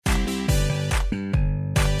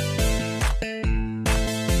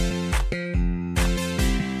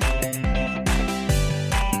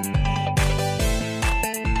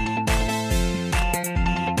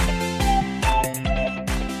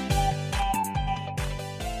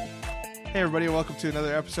Hey everybody, welcome to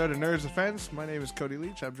another episode of Nerds Defense. My name is Cody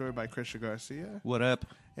Leach. I'm joined by Christian Garcia. What up?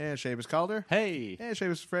 And Seamus Calder. Hey. And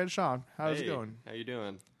Seamus' friend Sean. How's it Hey, going? How you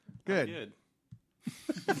doing? Good. Good.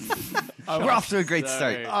 We're off to a great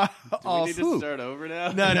Sorry. start. Do we need to start over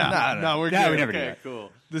now? No, we're No, good. we never do Okay, that. cool.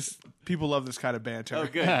 People love this kind of banter. Oh,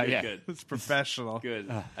 good, good, Yeah. good. It's professional. Good.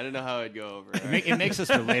 I didn't know how it'd go over. It makes us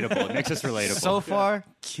relatable. It makes us relatable. So far,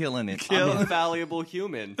 killing it. I'm a valuable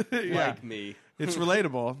human like me. It's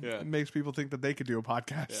relatable. Yeah. It makes people think that they could do a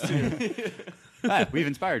podcast too, We've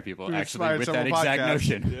inspired people, We've actually, inspired with that several exact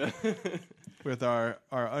podcasts. notion. with our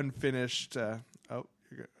unfinished. You're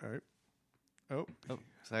good. All right. Oh,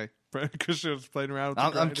 Sorry. Christian was playing around with the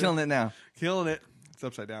I'm grinder. killing it now. Killing it. It's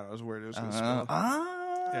upside down. I was worried it was going to spill.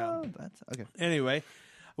 Yeah. That's okay. Anyway,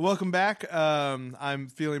 welcome back. I'm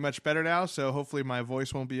feeling much better now, so hopefully my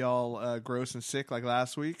voice won't be all gross and sick like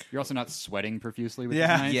last week. You're also not sweting profusely with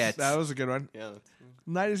Yeah, this Yet. that was a good one. Yeah.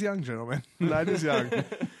 Night is young, gentlemen. Night is young.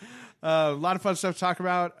 A lot of fun stuff to talk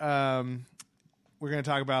about. We're going to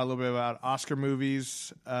talk about a little bit about Oscar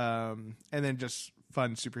movies, and then just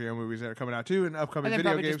fun superhero movies that are coming out too, and upcoming And then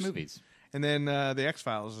video probably games, just movies. and then the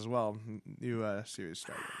X-Files as well. New series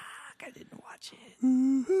started. I didn't watch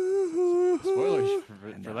it. Spoilers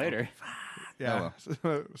for later. Yeah.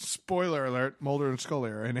 Spoiler alert: Mulder and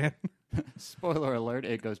Scully are in it. Spoiler alert,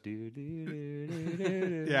 it goes do.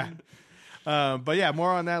 Yeah. But yeah,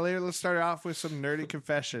 more on that later. Let's start off with some nerdy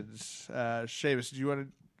confessions. Seamus, do you want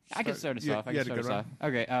to? I can start us off. You had a good one.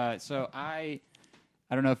 Okay, so I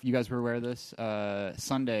don't know if you guys were aware of this.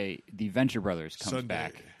 Sunday, the Venture Brothers comes Sunday.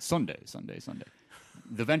 back. Sunday.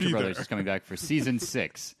 The Venture Be Brothers there. is coming back for season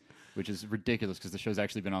 6, which is ridiculous because the show's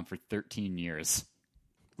actually been on for 13 years.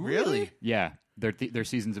 Really? Yeah, their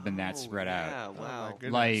seasons have been that spread Yeah, out. wow. my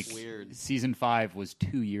goodness. Like Weird. season 5 was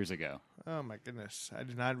 2 years ago. Oh my goodness! I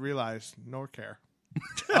did not realize nor care.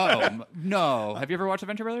 Oh no! Have you ever watched The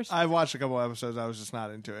Venture Brothers? I watched a couple episodes. I was just not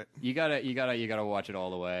into it. You gotta watch it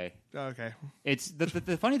all the way. Okay. It's the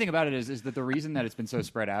funny thing about it is that the reason that it's been so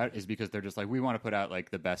spread out is because they're just like, we want to put out like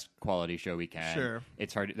the best quality show we can. Sure.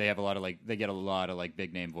 It's hard. They have a lot of they get a lot of like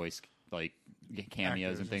big name voice like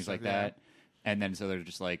cameos Actors and things and like stuff, yeah. that. And then so they're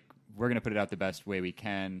just like, we're gonna put it out the best way we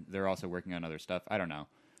can. They're also working on other stuff. I don't know.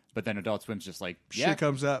 But then Adult Swim's just like, yeah, Shit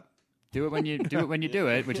comes up. do it when you do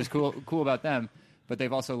it, which is cool about them. But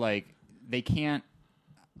they've also like they can't.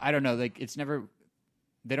 I don't know. Like it's never.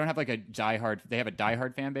 They don't have like a diehard. They have a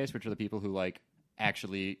diehard fan base, which are the people who like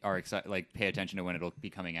actually are excited, like pay attention to when it'll be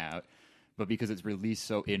coming out. But because it's released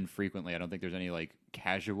so infrequently, I don't think there's any like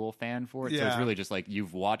casual fan for it. So Yeah. it's really just like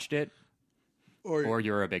you've watched it or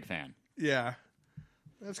you're a big fan. Yeah.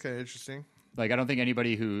 That's kind of interesting. Like I don't think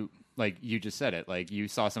anybody who like you just said it, like you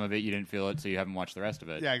saw some of it, you didn't feel it, so you haven't watched the rest of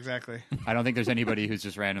it. Yeah, exactly. I don't think there's anybody who's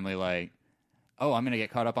just randomly like, oh, I'm going to get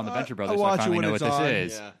caught up on the Venture Brothers, I'll so I watch it finally when know what it's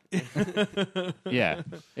this on. is. Yeah. Yeah,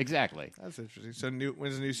 exactly. That's interesting. So,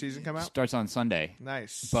 when's the new season come out? Starts on Sunday,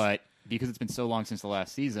 Nice. but because it's been so long since the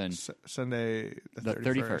last season, Sunday, the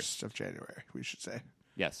 31st of January, we should say.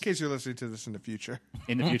 yes, In case you're listening to this in the future.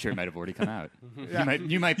 in the future it might have already come out. Yeah. You might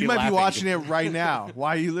be You might be laughing. watching it right now.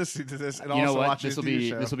 Why are you listening to this and You know also what? watching This the will TV be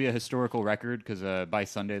show? this will be a historical record because by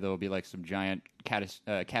Sunday there will be like some giant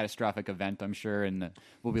catastrophic event, I'm sure, and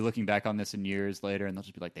we'll be looking back on this in years later, and they'll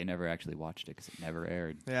just be like, they never actually watched it because it never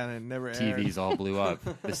aired. Yeah, and it never aired. TVs all blew up.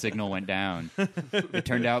 The signal went down. It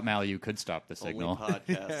turned out you could stop the Only signal.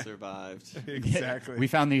 podcast survived. Exactly. We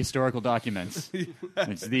found the historical documents.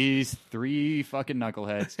 It's these 3 fucking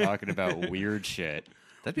knuckleheads talking about weird shit.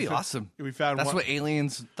 That'd be awesome. We found That's one, what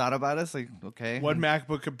aliens thought about us. Like, okay. one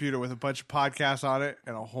MacBook computer with a bunch of podcasts on it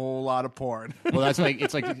and a whole lot of porn. Well, that's like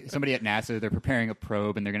it's like somebody at NASA. They're preparing a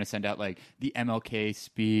probe, and they're going to send out like the MLK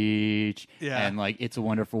speech, Yeah. and like "It's a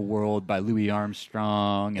Wonderful World" by Louis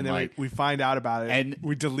Armstrong, And and then like. we find out about it, And-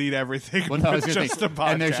 we delete everything. Well, no, I was gonna just say- a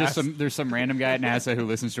podcast. and there's some random guy at NASA who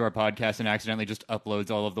listens to our podcast and accidentally just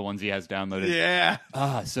uploads all of the ones he has downloaded. Yeah,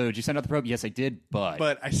 So did you send out the probe? Yes, I did, but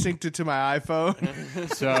I synced it to my iPhone.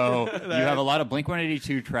 So you have a lot of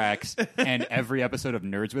Blink-182 tracks and every episode of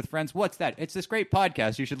Nerds with Friends. What's that? It's this great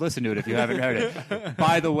podcast. You should listen to it if you haven't heard it.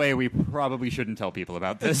 By the way, we probably shouldn't tell people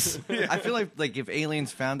about this. I feel like if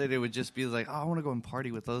aliens found it, it would just be like, oh, I want to go and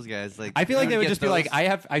party with those guys. Like, I feel like they would get just be those-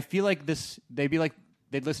 like, I feel like this. They'd be like,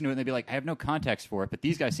 they'd listen to it and they'd be like, I have no context for it, but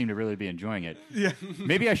these guys seem to really be enjoying it. Yeah,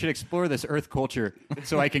 Maybe I should explore this Earth culture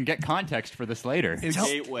so I can get context for this later.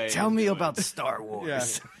 Gateway Tell me into about it. Star Wars.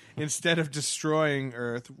 yeah. instead of destroying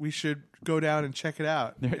Earth, we should go down and check it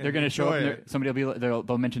out. They're going to show up. enjoy And it. somebody will be.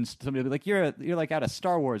 They'll mention. Somebody will be like, "You're like out of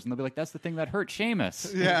Star Wars," and they'll be like, "That's the thing that hurt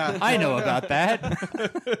Seamus." Yeah. I know about that.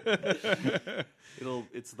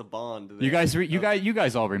 It's the bond. You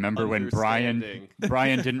guys all remember when Understanding.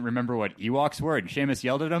 Brian didn't remember what Ewoks were, and Seamus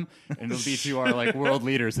yelled at him, and it'll be to our like world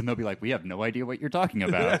leaders, and they'll be like, "We have no idea what you're talking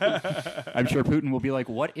about." I'm sure Putin will be like,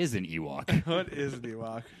 "What is an Ewok?" What is an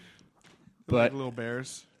Ewok? But Like little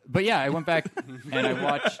bears. but yeah, I went back and I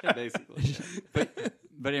watched. Basically.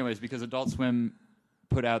 But anyways, because Adult Swim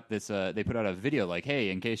put out this, they put out a video like, "Hey,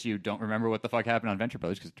 in case you don't remember what the fuck happened on Venture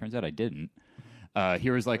Brothers," because it turns out I didn't.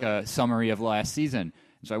 Here was like a summary of last season.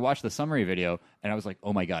 So I watched the summary video, and I was like,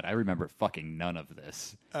 "Oh my god, I remember fucking none of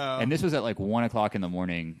this." And this was at like 1:00 in the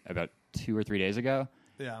morning, about 2 or 3 days ago.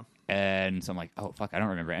 Yeah. And so I'm like, "Oh fuck, I don't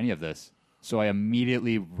remember any of this." So I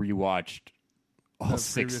immediately rewatched all The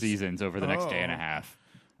 6 previous- seasons over the next day and a Oh. half,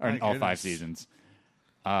 or My all 5 goodness. seasons.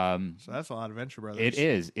 So that's a lot of Venture Brothers. It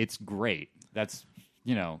is. It's great. That's,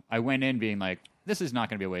 I went in being like, this is not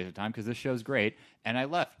going to be a waste of time because this show's great. And I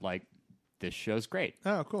left like, this show's great.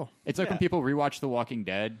 Oh, cool. It's like when people rewatch The Walking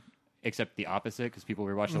Dead, except the opposite because people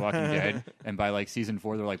rewatch The Walking Dead. And by like season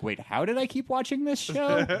 4, they're like, wait, how did I keep watching this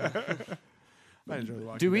show? I enjoy the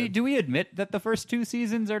Walking Dead. Do we admit that the first 2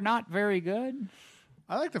 seasons are not very good?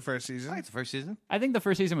 I like the first season. I like the first season. I think the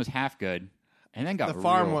first season was half good. And then got The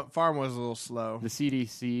real. farm was a little slow. The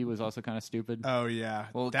CDC was also kind of stupid. Oh yeah.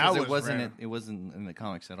 Well, that because was random. it wasn't in the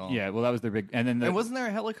comics at all. Yeah, well, that was their big. And then And wasn't there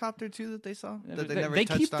a helicopter too that they saw that they never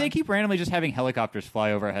touched keep on? they keep randomly just having helicopters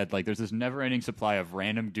fly overhead. Like there's this never-ending supply of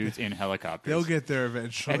random dudes in helicopters. They'll get there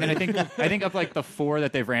eventually. And then I think of like the 4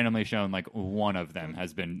 that they've randomly shown, like one of them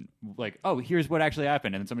has been like, oh, here's what actually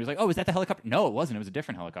happened, and then somebody's like, oh, is that the helicopter? No, it wasn't. It was a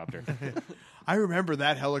different helicopter. I remember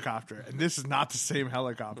that helicopter, and this is not the same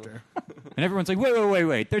helicopter. And everyone's like,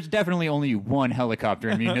 wait. There's definitely only one helicopter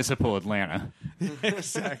in municipal Atlanta.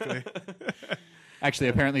 Exactly. Actually,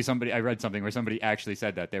 apparently I read something where somebody actually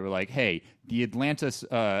said that. They were like, hey, the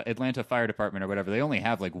Atlanta Fire Department or whatever, they only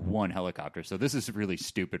have like one helicopter, so this is really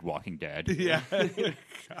stupid Walking Dead. Yeah.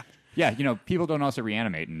 Yeah, people don't also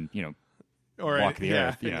reanimate and, Or walk the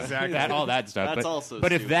earth. Exactly. All that stuff. That's but also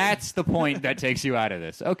but if stupid. that's the point that takes you out of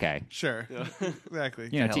this, okay. Sure. Exactly.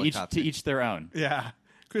 To each their own. Yeah.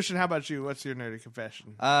 Christian, how about you? What's your nerdy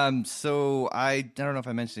confession? So I don't know if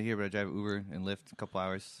I mentioned it here, but I drive Uber and Lyft a couple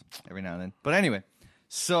hours every now and then. But anyway,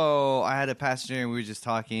 so I had a passenger and we were just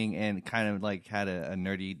talking and kind of like had a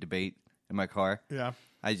nerdy debate in my car. Yeah.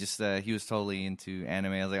 I just he was totally into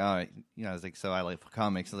anime. I was like, all right, I was like, so I like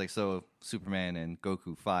comics. I was like, so Superman and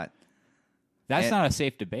Goku fought. That's And- not a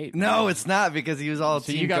safe debate. No, it's not because he was all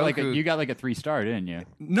So team you got Goku. like a 3-star, didn't you?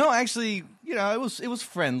 No, actually, it was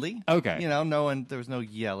friendly. Okay. There was no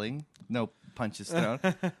yelling, no punches thrown.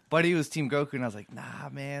 But he was Team Goku, and I was like, nah,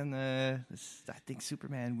 man, I think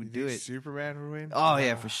Superman would do it. Superman would win? Oh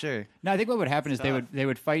yeah, for sure. No, I think what would happen is they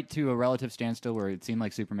would fight to a relative standstill where it seemed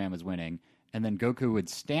like Superman was winning, and then Goku would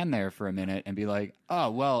stand there for a minute and be like,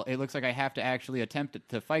 "Oh, well, it looks like I have to actually attempt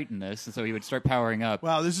to fight in this," and so he would start powering up.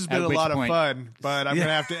 Wow, this has been At a which lot of point- fun, but I'm going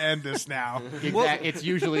to have to end this now. It's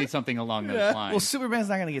usually something along those lines. Well, Superman's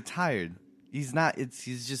not gonna get tired. He's not.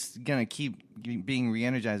 He's just gonna keep being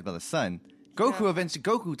re-energized by the sun.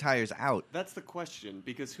 Goku tires out. That's the question,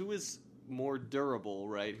 because who is more durable,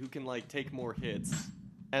 right? Who can like take more hits,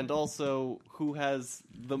 and also who has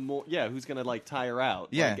the more? Yeah, who's gonna like tire out?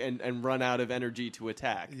 Yeah. like, and run out of energy to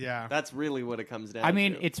attack. Yeah. that's really what it comes down. I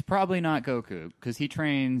mean, to. it's probably not Goku because he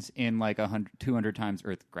trains in like 200 times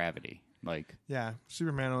Earth gravity. Like, Yeah,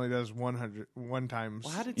 Superman only does 1 times.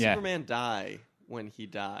 Well, how did Yeah. Superman die when he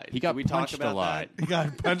died? he got Did we talk punched about a lot, That? He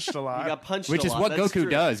got punched a lot. He got punched, which a is lot. what That's Goku true.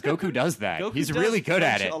 does. Goku does that. Goku He's does really good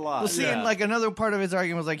at punch it. A lot. Well, see, Yeah. and like another part of his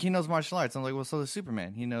argument was like he knows martial arts. I'm like, well, so does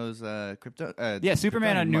Superman. He knows crypto. Yeah,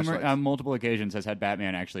 Superman on martial arts. multiple occasions has had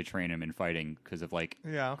Batman actually train him in fighting because of like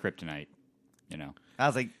Yeah. kryptonite. I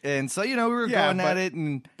was like, and so we were Yeah, going but- at it,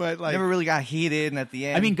 and but, like- never really got heated. And at the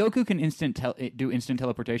end, I mean, Goku can do instant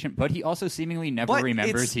teleportation, but he also seemingly never but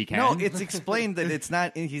remembers it's- he can. No, it's explained that it's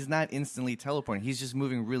not. He's not instantly teleporting. He's just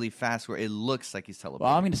moving really fast, where it looks like he's teleporting.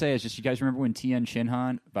 Well, all I'm going to say is just you guys remember when Tien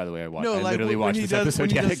Shinhan? By the way, I No, like literally when watched he this does episode when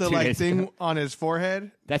he does the 2 like days thing ago. on his forehead.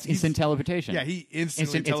 That's instant teleportation. Yeah, he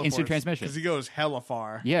instantly It's instant transmission. because he goes hella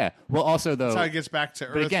far. Yeah. Well, also though, That's how he gets back to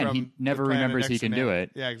Earth. but again, from he never the planet remembers he next to can do him.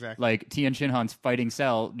 it. Yeah, exactly. Like Tien Shinhan's fighting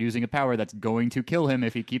Cell using a power that's going to kill him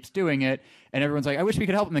if he keeps doing it. And everyone's like, I wish we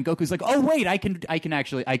could help him. And Goku's like, oh wait, I can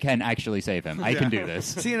actually save him. I can do this.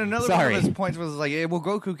 See, and another Sorry. one of his points was like, well,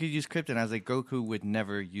 Goku could use kryptonite. I was like, Goku would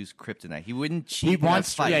never use kryptonite. He wouldn't cheat. He in that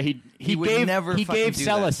wants. fight. Yeah, he would gave never. he fucking gave do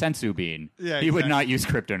Cell a that. sensu bean. Yeah, he would exactly. not use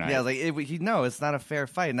kryptonite. Yeah, like no, it's not a fair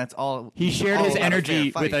fight, and that's all. He shared all his about a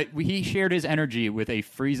energy fair with fight. he shared his energy with a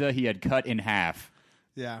Frieza he had cut in half.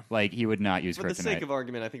 Yeah. Like he would not use For kryptonite. the sake of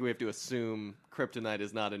argument, I think we have to assume kryptonite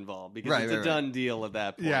is not involved because Right, it's a right. done deal at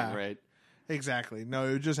that point, Yeah. right? Exactly. No,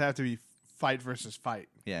 it would just have to be fight versus fight.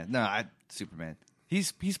 Yeah, no, Superman.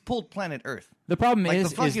 He's pulled planet Earth. The problem Like is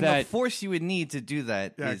the fucking that the force you would need to do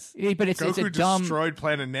that is. Yeah. but it's a Goku dumb. destroyed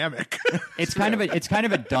Planet Namek. It's kind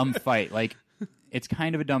of a dumb fight. Like it's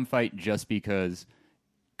kind of a dumb fight just because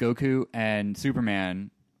Goku and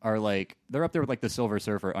Superman are like they're up there with like the Silver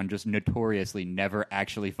Surfer on just notoriously never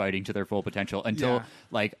actually fighting to their full potential until Yeah.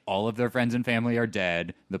 like all of their friends and family are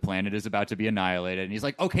dead, the planet is about to be annihilated, and he's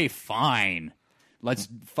like, okay, fine, let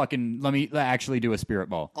me actually do a spirit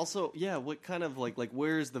ball. Also, yeah, what kind of like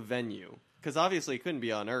where's the venue? Because obviously it couldn't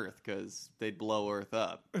be on Earth because they'd blow Earth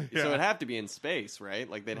up. So Yeah. it'd have to be in space, right?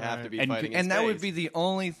 Like they'd have to be And- fighting in And space. that would be the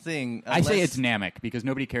only thing. I say unless- it's Namek because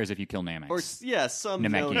nobody cares if you kill Namek. or yeah, some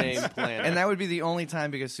Namekians. no-name planet. And that would be the only time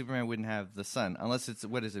because Superman wouldn't have the sun, unless it's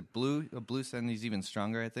what is it, blue? A blue sun. He's even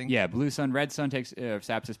stronger, I think. Yeah, Blue Sun, Red Sun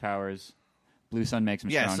saps his powers. Blue Sun makes him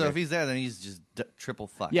Yeah. stronger. So if he's there, then he's just triple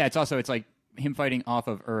fucked. Yeah, it's like him fighting off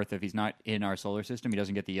of Earth. If he's not in our solar system, he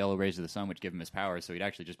doesn't get the yellow rays of the sun, which give him his powers, so he'd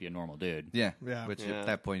actually just be a normal dude. Yeah. Yeah. Which Yeah. at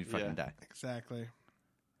that point you fucking Yeah. die. Exactly.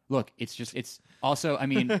 Look, it's also, I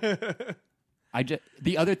mean,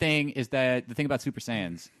 the other thing is that the thing about Super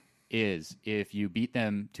Saiyans is if you beat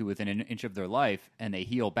them to within an inch of their life and they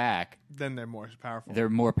heal back, Then they're more powerful. they're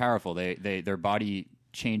more powerful. Their body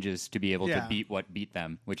changes to be able Yeah. to beat what beat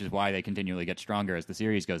them, which is why they continually get stronger as the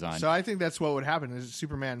series goes on. So I think that's what would happen is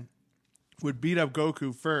Superman would beat up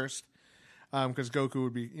Goku first because Goku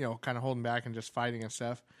would be, kind of holding back and just fighting and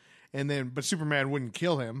stuff. But Superman wouldn't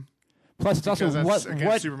kill him Plus, it's because also that's against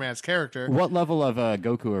what Superman's character. what level of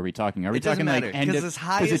Goku are we talking? Are we It doesn't talking matter like end because of his 'cause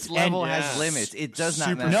highest it's level end- has limits. It does not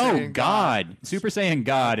Super matter. No, Saiyan God. Super Saiyan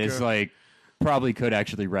God is Good. like probably could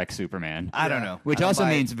actually wreck Superman. I don't know. Which I don't also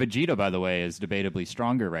buy it. means Vegeta, by the way, is debatably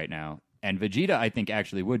stronger right now. And Vegeta, I think,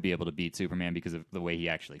 actually would be able to beat Superman because of the way he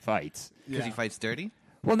actually fights. because he fights dirty.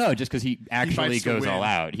 Well, no, just because he actually fights to goes win. all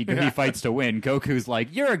out. He fights to win. Goku's like,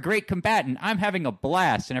 you're a great combatant. I'm having a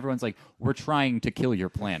blast. And everyone's like, we're trying to kill your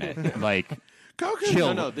planet. Like, Goku,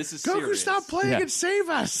 chill. No, this is Goku, serious. stop playing Yeah. and save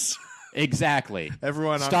us. exactly.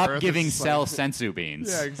 Everyone on Stop Earth giving is Cell like- sensu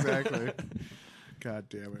beans. Yeah, exactly. God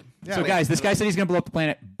damn it. Yeah, So, guys, this guy said he's going to blow up the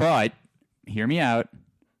planet, but hear me out.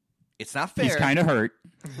 It's not fair. He's kind of hurt.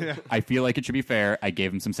 Yeah. I feel like it should be fair. I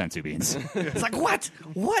gave him some sensu beans. It's like what?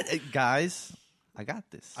 What, guys? I got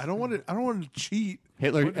this. I don't want to cheat.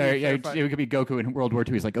 Hitler, Wouldn't it be it fair fight? could be Goku in World War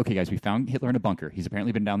II. He's like, okay, guys, we found Hitler in a bunker. He's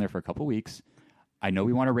apparently been down there for a couple weeks. I know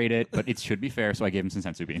we want to raid it, but it should be fair, so I gave him some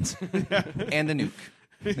sensu beans. And the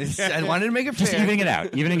nuke. I wanted to make it Just fair. evening it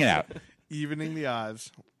out. Evening it out. Evening the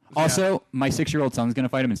odds. Also, my 6-year-old son's going to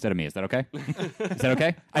fight him instead of me. Is that okay? Is that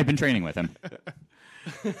okay? I've been training with him.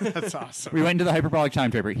 That's awesome. We went into the hyperbolic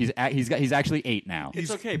time chamber. He's actually 8 now.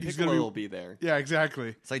 It's okay. he's Piccolo gonna be- will be there. Yeah, exactly.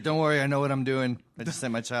 It's like, don't worry, I know what I'm doing. I just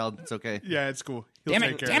sent my child. It's okay. Yeah, it's cool. He'll Damn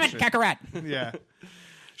take it! care Damn of it, shit. Kakarot! Yeah.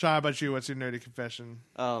 Sean, how about you? What's your nerdy confession?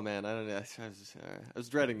 Oh man, I don't know. I was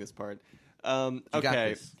dreading this part. got Okay,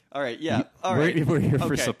 this. all right, yeah, all We're- right. we're here for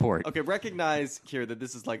Okay. support. Okay, recognize here that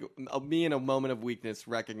this is like me in a moment of weakness,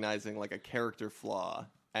 recognizing like a character flaw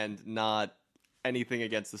and not anything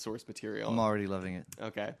against the source material. I'm already loving it.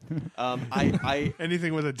 Okay, I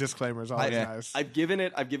Anything with a disclaimer is always yeah. nice. I've given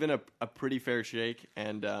a pretty fair shake,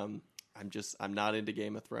 and I'm not into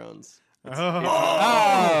Game of Thrones. Oh,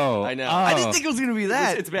 I know. I didn't think it was going to be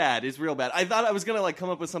that. It's bad. It's real bad. I thought I was gonna like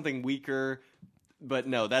come up with something weaker, but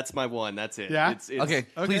no, that's my one. That's it. Yeah? It's, okay,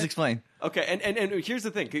 please explain. Okay, and here's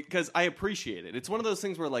the thing, because I appreciate it. It's one of those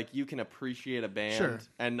things where like you can appreciate a band Sure.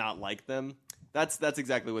 and not like them. That's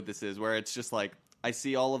exactly what this is. Where it's just like I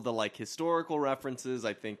see all of the like historical references.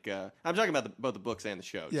 I think I'm talking about both the books and the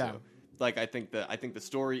show. Yeah. Too. Like I think the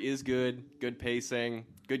story is good pacing,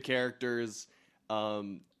 good characters.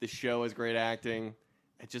 The show has great acting.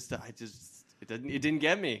 It didn't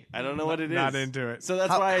get me. I don't know what it is. Not into it. So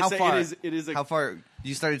that's How- why I how say far? it is a How far?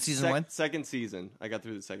 You started season one? second season. I got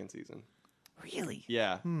through the second season. Really?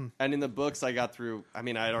 Yeah. And in the books, I got through. I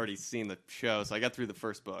mean, I had already seen the show, so I got through the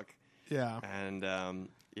first book. Yeah. And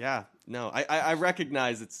yeah, no, I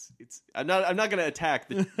recognize it's. I'm not going to attack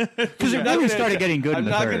the Because you never started getting good I'm in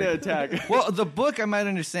the not third. going to attack. Well, the book I might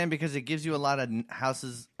understand because it gives you a lot of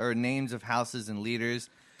houses or names of houses and leaders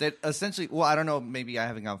that essentially. Well, I don't know. Maybe I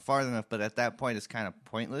haven't gone far enough, but at that point, it's kind of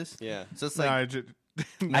pointless. Yeah. So it's No, like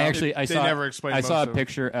they never explained. I saw a most of it.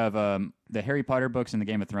 picture of the Harry Potter books and the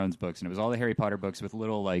Game of Thrones books, and it was all the Harry Potter books with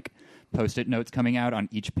little like Post-it notes coming out on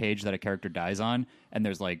each page that a character dies on. And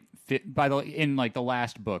there's like in like the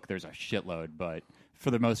last book, there's a shitload, but for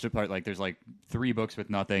the most part, like there's like 3 books with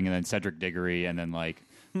nothing, and then Cedric Diggory, and then like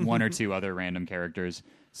 1 or 2 other random characters.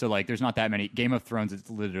 So like there's not that many. Game of Thrones, it's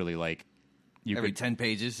literally like. every 10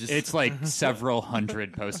 pages. Just It's like several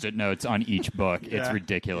hundred Post-it notes on each book. It's Yeah.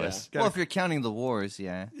 ridiculous. well, if you're counting the wars,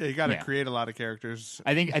 yeah. Yeah, you got to Yeah. create a lot of characters.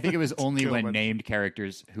 I think it was only kill when them. named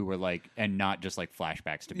characters who were like, and not just like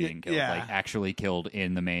flashbacks to being killed, yeah. like actually killed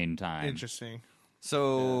in the main time. Interesting.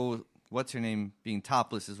 So what's her name? Being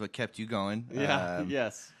topless is what kept you going. Yeah.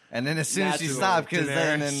 Yes. And then as soon as you Naturally. stop, because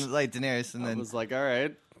then Daenerys. like Daenerys, and I then was like, all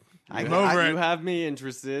right, I'm over you it. have me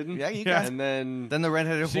interested. Yeah, you Yeah. got. And then Then the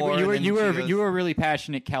redheaded See, whore. you were and then you she were goes- you were a really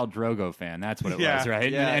passionate Cal Drogo fan. That's what it Yeah. was,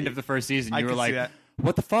 right? Yeah. At the end of the first season, I you were could like, see that.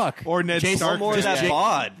 "What the fuck?" Or Ned Jason Stark. more of Just that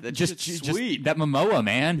bod. That's just just just sweet. that Momoa,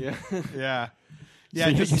 man. Yeah. Yeah. Yeah. So,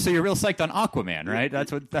 you, just- so you're real psyched on Aquaman, right?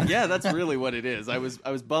 That's what. Yeah, that's really what it is. I was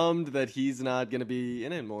bummed that he's not going to be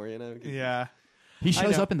in it more. You know. yeah. He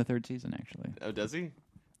shows know. up in the 3rd season, actually. Oh, does he?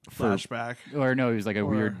 Flashback Or no, it was like a Or-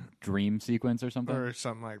 weird dream sequence or something. or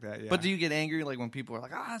something like that. Yeah. But do you get angry like when people are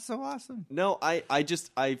like, "Ah, it's so awesome"? No, I just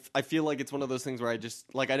I feel like it's one of those things where I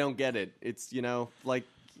just like I don't get it. It's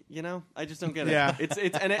I just don't get it. Yeah. It's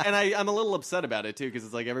I'm a little upset about it too because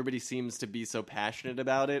it's like everybody seems to be so passionate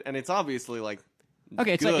about it, and it's obviously like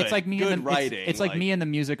Okay, it's good, like me good and the writing. It's like me and the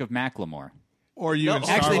music of Macklemore. or you No, in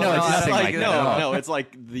Star actually, no, Wars. it's nothing like that at all. No, it's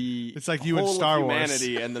like the It's like you in whole Star of Wars.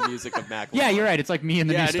 humanity and the music of Macklemore. Yeah, you're right. It's like me and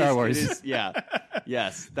the Yeah, new it Star is, Wars, it is, yeah,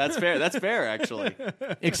 yes, that's fair. That's fair, actually.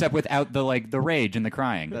 except without the rage and the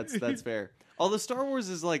crying. That's fair. Although Star Wars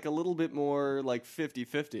is like a little bit more like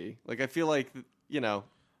 50-50. Like I feel like I don't know.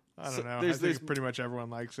 I there's- think pretty much everyone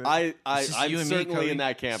likes it. I'm It's just you and me, certainly Cody. in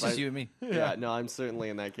that camp. It's just I- you and me. Yeah, no, I'm certainly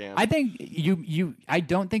in that camp. I think I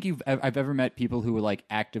don't think I've ever met people who were like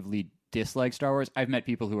actively dislike Star Wars. I've met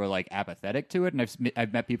people who are like apathetic to it, and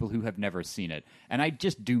I've met people who have never seen it, and I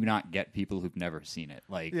just do not get people who've never seen it.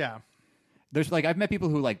 Like, yeah. there's like I've met people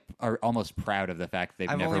who like are almost proud of the fact they've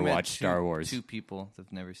I've never only met watched Star Wars. 2 people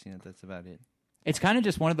that've never seen it. That's about it. It's kind of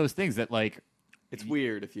just one of those things that like, it's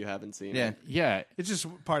weird if you haven't seen Yeah. it. yeah, It's just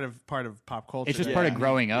part of pop culture. it's just Yeah. part of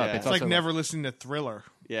growing up. Yeah. It's It's like also never listening to Thriller.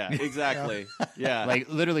 Yeah, exactly. Yeah, like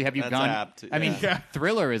literally, have you That's gone? apt, I mean, yeah.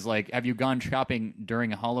 Thriller is like, have you gone shopping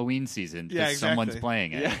during Halloween season because Yeah, someone's exactly.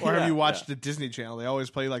 playing it? Yeah. Or have you Yeah. watched the Disney Channel? They always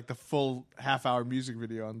play like the full half-hour music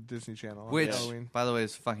video on Disney Channel. on Which, Halloween. by the way,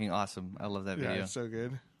 is fucking awesome. I love that Yeah, video. it's so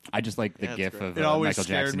good. I just like the Yeah, it's gif great. of It always Michael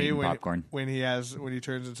scared Jackson me eating when popcorn. when he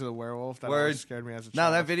turns into the werewolf. That Word. always scared me as a child.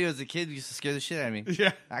 No, that video as a kid used to scare the shit out of me.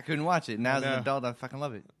 Yeah, I couldn't watch it. Now as an know. adult, I fucking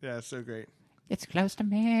love it. yeah, it's so great. It's close to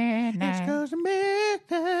midnight. Goes to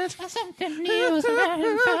midnight. Something new is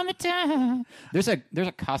running from the town. There's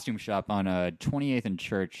a costume shop on 28th and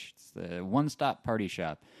Church. It's the one-stop party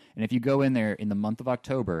shop, and if you go in there in the month of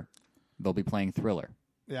October, they'll be playing Thriller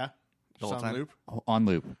Yeah, The just whole on time? loop. on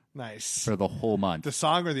loop Nice. for the whole month. The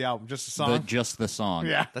song or the album? Just the song. Just the song.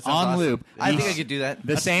 Yeah. That sounds on awesome. loop. I think I These- could do that.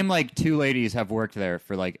 The same like 2 ladies have worked there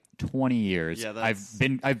for like 20 years. Yeah, that's-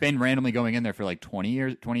 I've been randomly going in there for like 20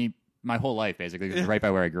 years, my whole life basically. 'Cause it's right by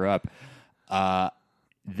where I grew up.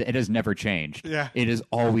 It has never changed. Yeah. It is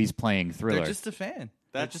always playing Thriller. They're just a fan.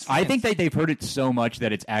 They're That's- just I fans. think they've heard it so much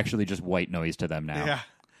that it's actually just white noise to them now. yeah.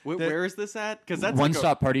 Where is this at? Because that's One like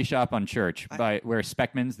stop party shop on Church by where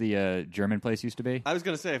Speckman's the German place used to be. I was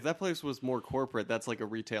gonna say if that place was more corporate, that's like a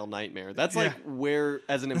retail nightmare. That's Yeah. like where,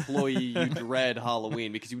 as an employee, you dread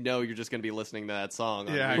Halloween because you know you're just gonna be listening to that song.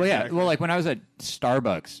 on Yeah, repeat. Well, yeah. Exactly. Well, like when I was at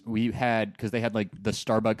Starbucks, we had because they had like the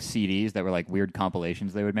Starbucks CDs that were like weird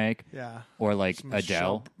compilations they would make, Yeah. or like It's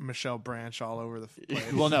Adele. Michelle Branch all over the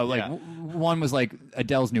place. Well, no, like Yeah. one was like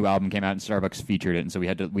Adele's new album came out and Starbucks featured it, and so we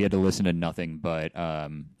had to listen to nothing but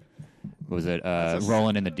what was it?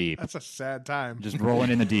 Rolling in the Deep, That's a sad time. just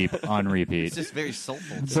rolling in the deep on repeat. It's just very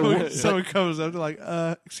soulful. Someone comes up to like,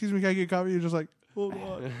 excuse me, can I get a copy? You're just like, hold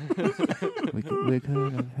on. We could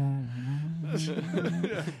have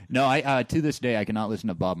had- No, I to this day I cannot listen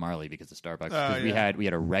to Bob Marley because of Starbucks. Because we yeah. had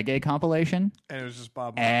a reggae compilation And it was just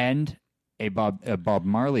Bob. and a Bob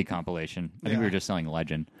Marley compilation. I think we Yeah. were just selling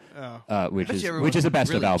Legend. Oh. Which Bet is you everyone's a best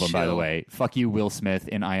of really album, by the chill. way. Fuck you, Will Smith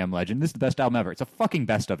in I Am Legend. This is the best album ever. It's a fucking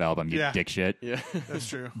best of album, you Yeah. dick shit. Yeah. That's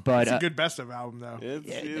true. But, it's a good best of album though.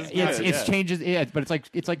 It's changes, but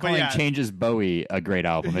it's like calling yeah. Changes Bowie a great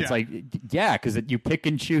album. It's Yeah. like, yeah, because you pick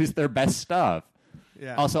and choose their best stuff.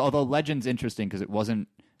 Yeah. Also, although Legend's interesting because it wasn't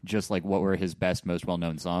just like what were his best, most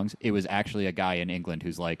well-known songs. It was actually a guy in England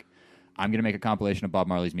who's like, I'm going to make a compilation of Bob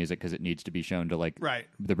Marley's music because it needs to be shown to like Right.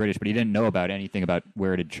 the British, but he didn't know about anything about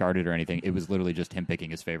where it had charted or anything. It was literally just him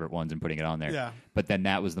picking his favorite ones and putting it on there. Yeah. But then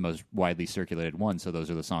that was the most widely circulated one, so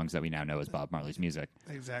those are the songs that we now know as Bob Marley's music.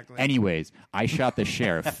 Exactly. Anyways, I Shot the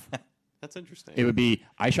Sheriff. That's interesting. It would be,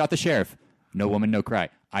 I shot the sheriff, no woman, no cry.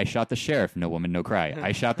 I shot the sheriff, no woman, no cry.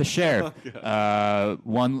 I shot the sheriff,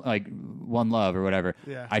 one love or whatever.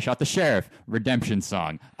 Yeah. I shot the sheriff, redemption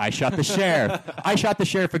song. I shot the sheriff. I shot the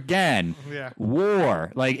sheriff again. Yeah.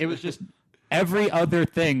 War. Like, it was just, every other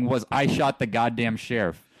thing was I shot the goddamn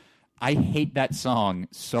sheriff. I hate that song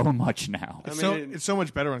so much now. It's so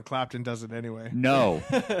much better when Clapton does it anyway. No.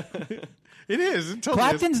 It is. It totally is.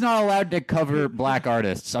 Clapton's not allowed to cover black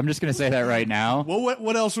artists. I'm just going to say that right now. Well,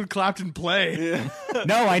 what else would Clapton play?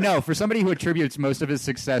 No, I know. For somebody who attributes most of his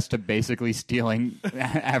success to basically stealing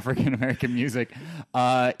African American music,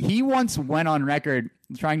 he once went on record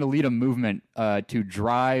trying to lead a movement to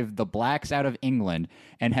drive the blacks out of England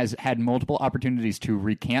and has had multiple opportunities to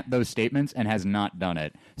recant those statements and has not done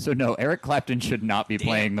it. So, no, Eric Clapton should not be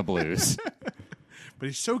playing the blues. But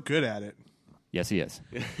he's so good at it. Yes, he is.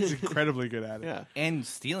 He's incredibly good at it. Yeah. And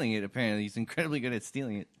stealing it, apparently. He's incredibly good at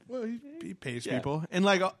stealing it. Well, he pays Yeah. people, and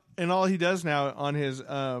like, and all he does now on his,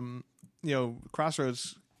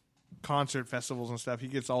 Crossroads concert festivals and stuff, he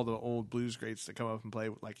gets all the old blues greats to come up and play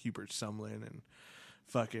with like Hubert Sumlin and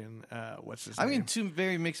fucking what's his I name? mean, two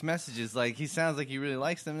very mixed messages. Like, he sounds like he really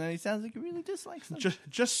likes them, and then he sounds like he really dislikes them. Just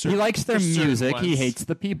He certain- likes their just certain music. He ones. hates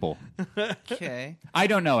the people. Okay. I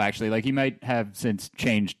don't know, actually. Like, he might have since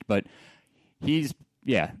changed, but he's...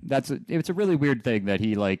 Yeah, it's a really weird thing that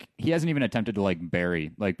he hasn't even attempted to like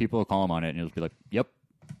bury. Like, people will call him on it and he'll just be like, "Yep,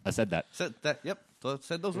 I said that." Said that. Yep.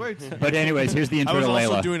 Said those words. But anyways, here's the I intro was to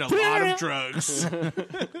also Layla. doing a lot of drugs.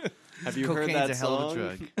 Have you heard Cocaine's that a hell song?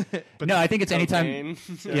 of a drug. No, I think it's anytime.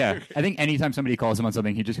 Cocaine. Yeah, I think anytime somebody calls him on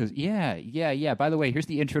something, he just goes, "Yeah." By the way, here's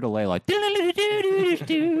the intro to Layla.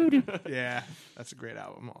 Yeah, that's a great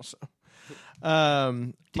album. Also,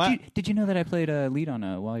 Did you know that I played a lead on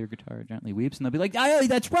While Your Guitar Gently Weeps? And they'll be like, "Oh,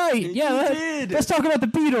 that's right. Yeah, did. let's talk about the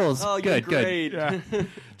Beatles." Oh, you're good. great. yeah,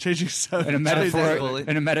 changing stuff. And bullet.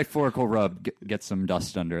 a metaphorical rub gets some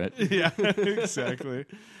dust under it. Yeah, exactly.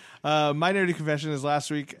 My nerdy confession is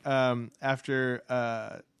last week after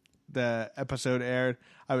the episode aired,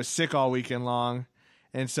 I was sick all weekend long,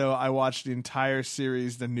 and so I watched the entire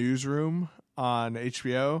series, The Newsroom, on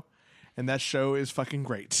HBO, and that show is fucking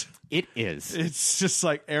great. It is. It's just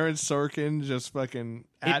like Aaron Sorkin just fucking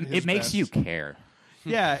at his It makes best. you care.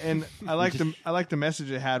 Yeah, and I like the message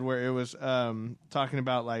it had where it was talking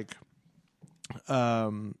about like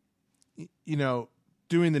doing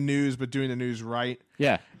the news but doing the news right,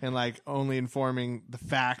 Yeah. and like only informing the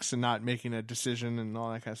facts and not making a decision and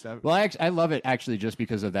all that kind of stuff. Well, I love it actually just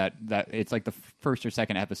because of that. That it's like the first or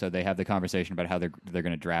second episode they have the conversation about how they're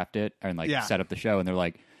going to draft it and like Yeah. set up the show, and they're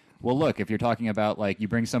like, "Well, look, if you're talking about like you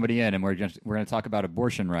bring somebody in and we're going to talk about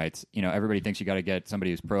abortion rights, everybody thinks you got to get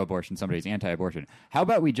somebody who's pro-abortion, somebody who's anti-abortion. How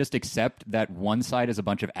about we just accept that one side is a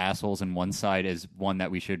bunch of assholes and one side is one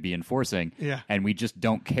that we should be enforcing, Yeah. and we just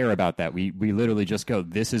don't care about that. We literally just go,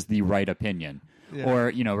 this is the right opinion." Yeah.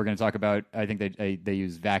 Or, we're going to talk about, I think they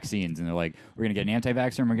use vaccines, and they're like, we're going to get an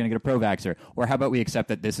anti-vaxxer and we're going to get a pro-vaxxer. Or how about we accept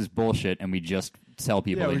that this is bullshit and we just tell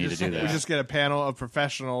people they we need just, to do we this? just get a panel of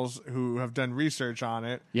professionals who have done research on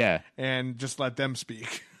it, Yeah. and just let them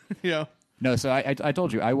speak. No, so I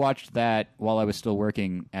told you, I watched that while I was still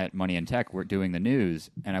working at Money and Tech, doing the news,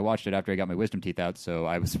 and I watched it after I got my wisdom teeth out, so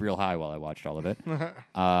I was real high while I watched all of it.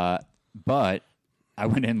 But I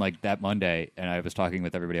went in like that Monday, and I was talking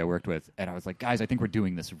with everybody I worked with, and I was like, guys, I think we're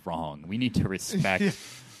doing this wrong. We need to respect.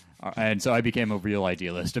 And so I became a real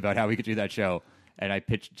idealist about how we could do that show. And I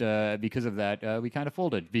pitched, because of that, we kind of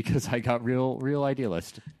folded because I got real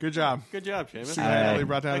idealist. Good job. Good job, Seamus. Single-handedly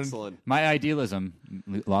brought down. Excellent. My idealism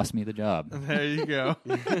lost me the job There you go.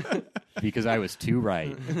 because I was too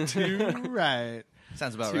right. Too right.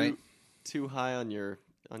 Sounds about Too, right. too high on your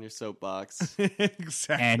on your soapbox.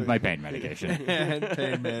 Exactly. And my pain medication. and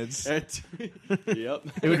pain meds. Yep.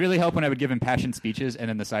 It would really help when I would give impassioned speeches and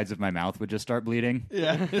then the sides of my mouth would just start bleeding.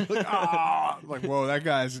 Yeah. Like, whoa, that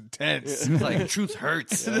guy's intense. It's like truth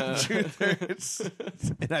hurts. The truth hurts.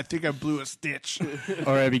 And I think I blew a stitch.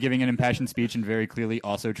 Or I'd be giving an impassioned speech and very clearly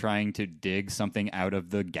also trying to dig something out of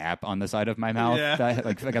the gap on the side of my mouth. Yeah. That,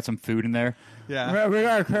 like, I got some food in there. Yeah. We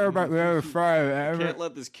gotta care about Can't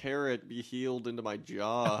let this carrot be healed into my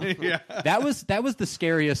jaw. Yeah. That was the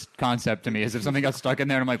scariest concept to me, is if something got stuck in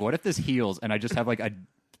there and I'm like, what if this heals and I just have like a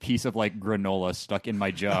piece of like granola stuck in my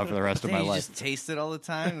jaw for the rest of my You life. just taste it all the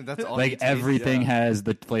time. That's all. you Like taste? everything yeah. has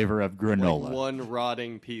the flavor of granola. Like one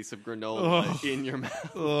rotting piece of granola in your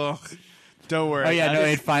mouth. Ugh. Don't worry. Oh yeah, That no,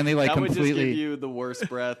 is- it finally like that would just completely. give you the worst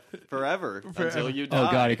breath forever until you die.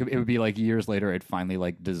 Oh god, it would be like years later. It finally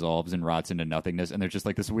like dissolves and rots into nothingness, and there's just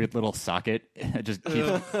like this weird little socket. It just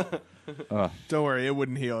keeps. Don't worry. It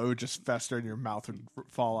wouldn't heal. It would just fester and your mouth would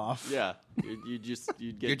fall off. Yeah, you'd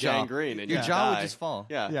get Your jaw. gangrene and Your you'd jaw would die. just fall.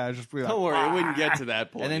 Yeah, Yeah, it'd just be like, Don't worry, it wouldn't get to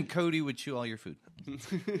that point. And then Cody would chew all your food.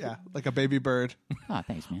 yeah, like a baby bird. Oh,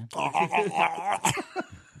 thanks, man.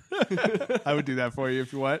 I would do that for you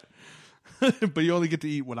if you want. But you only get to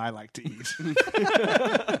eat what I like to eat.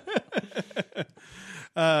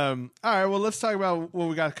 All right, well, let's talk about what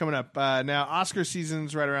we got coming up. Now, Oscar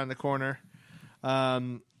season's right around the corner.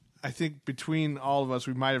 I think between all of us,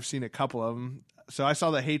 we might have seen a couple of them. So I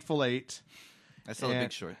saw The Hateful Eight, I saw The And-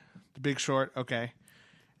 Big Short. The Big Short, okay.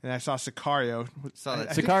 And I saw Sicario. Saw that.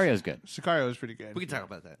 Sicario's good. Sicario was pretty good. We can talk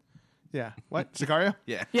about that. Yeah. What? Sicario?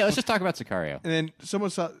 Yeah. Yeah, let's just talk about Sicario. And then someone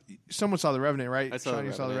saw The Revenant, right? I saw Sean, The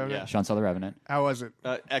you saw The Revenant, Revenant? Sean saw The Revenant. How was it?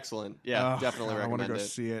 Excellent. Yeah, Oh, definitely God, I want recommend to go it.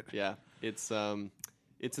 see it. Yeah, it's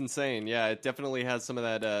insane. Yeah, it definitely has some of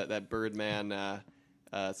that Birdman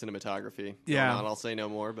cinematography. Yeah. going on. I'll say no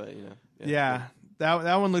more, but you know. Yeah.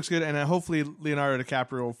 That one looks good, and hopefully Leonardo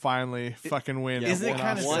DiCaprio will finally fucking win. Isn't it one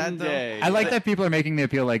kinda Oscar. One sad, though? day. I like that people are making the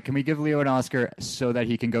appeal. Like, can we give Leo an Oscar so that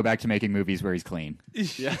he can go back to making movies where he's clean?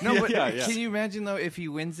 Yeah, No, but yeah. can you imagine though if he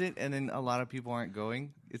wins it and then a lot of people aren't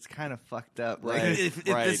going? It's kind of fucked up. Like Right, if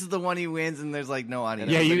right. this is the one he wins and there's like no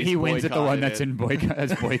audience. Yeah, Everybody's he wins at the one boycotted that's it. in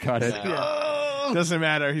has boycotted. Yeah. Doesn't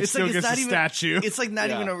matter. He It's still like gets it's not the even statue. It's like not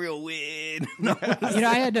Yeah. even a real win. No. You know,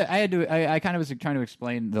 I kind of was trying to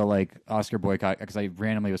explain the like Oscar boycott because I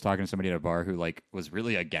randomly was talking to somebody at a bar who like was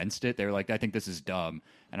really against it. They were like, I think this is dumb,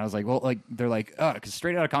 and I was like, well, like they're like, oh, because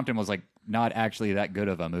Straight Outta Compton was like not actually that good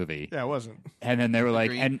of a movie, Yeah, it wasn't. and then they were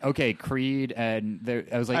like, Agreed. and okay, Creed, and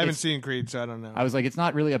I was like, I haven't it's- seen Creed, so I don't know. I was like, it's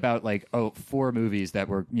not really about like, oh, 4 movies that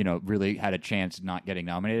were, you know, really had a chance not getting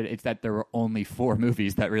nominated. It's that there were only 4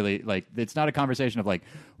 movies that really, like, it's not a conversation of like,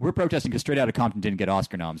 we're protesting because Straight Outta Compton didn't get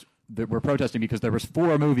Oscar noms. We're protesting because there was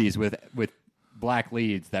 4 movies with black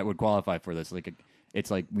leads that would qualify for this. Like, it's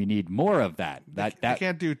like we need more of that. You That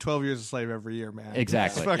can't do 12 Years a Slave every year, man.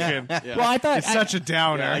 Exactly. It's fucking, Yeah. Well, I thought it's such a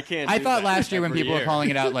downer. Yeah, I can't. I do thought that last year when every people were year. calling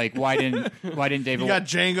it out, like, why didn't David? You got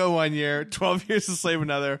Django one year, 12 Years a Slave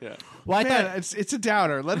another. Yeah. well, I Man, thought it's a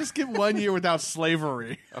downer. Let us get 1 year without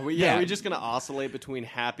slavery. Are we, Yeah. are we just going to oscillate between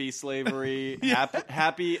happy slavery,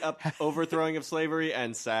 happy overthrowing of slavery,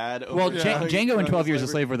 and sad? Well, overthrowing Django and of 12 Years a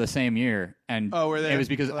slavery? Slave were the same year, and Oh, were they? it was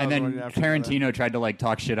because, Well, that and was then the one after Tarantino tried to like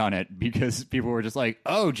talk shit on it because people were just like,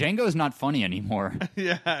 "Oh, Django's not funny anymore."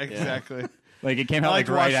 Yeah, exactly. Like it came I out like like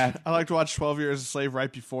to right watch. after. I like to watch 12 Years a Slave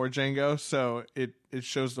right before Django, so it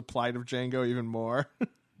shows the plight of Django even more.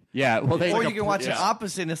 Yeah, well, they. Or you can watch the Yeah.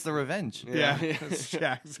 opposite. And it's the revenge. yeah,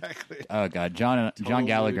 yeah, exactly. Oh God, John Totally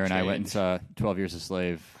Gallagher and I went and changed. saw 12 Years a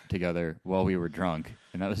Slave together while we were drunk,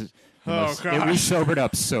 and that was. Oh, we gosh. sobered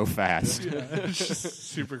up so fast. It's just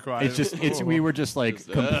super quiet. We were just like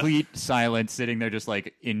complete silence, sitting there, just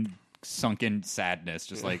like in sunken sadness,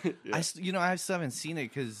 just like. I still haven't seen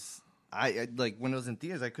it because I like when it was in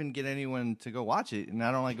theaters, I couldn't get anyone to go watch it, and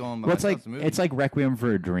I don't like going by Well, it's myself like to movies. it's like Requiem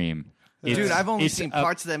for a Dream. Dude, It's- I've only it's seen a-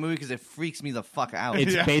 parts of that movie because it freaks me the fuck out.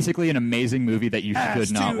 It's Yeah. basically an amazing movie that you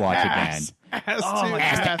should not watch again. Oh my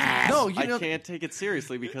God. No, you I know, can't take it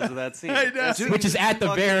seriously because of that scene. I know. That scene Which is at the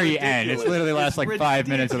fucking very end. It's ridiculous. literally lasts like 5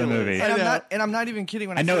 minutes of the ridiculous. movie. and know. I'm not even kidding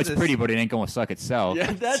when I know say it's this. pretty, but it ain't gonna suck itself.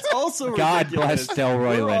 Yeah, that's also God ridiculous. bless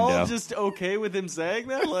Delroy We're all Lindo. just okay with him saying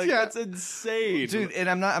that? Like, Yeah. that's insane. Dude, and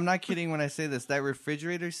I'm not kidding when I say this. That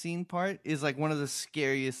refrigerator scene part is like one of the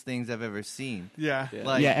scariest things I've ever seen. Yeah. Yeah.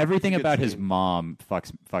 Like, Yeah, everything It's a good about his scene. mom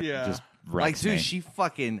Yeah. just like, wrecks dude, me. she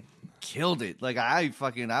fucking killed it. Like, I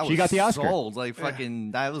was She got the Oscar. sold. Like,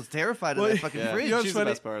 fucking, I was terrified of Well, that fucking yeah. fridge. You know what's She's the funny?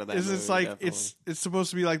 best part of that Is it's movie, like definitely. it's supposed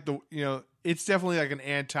to be like the it's definitely like an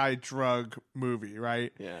anti-drug movie,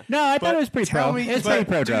 right? Yeah. No, I thought But it was pretty tell pro. me- It's but pretty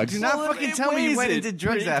pro dude, drugs. do not fucking tell me you went and did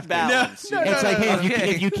drugs after. Balance. No, It's like, hey, okay.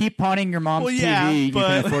 if you keep pawning your mom's Well, yeah, TV, you but-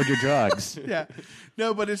 can afford your drugs. Yeah.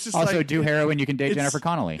 No, but it's just Also, like do heroin, you can date it's- Jennifer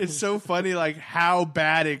Connelly. It's so funny, like how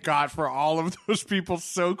bad it got for all of those people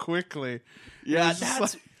so quickly. Yeah, It's just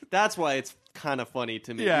that's like- that's why it's kind of funny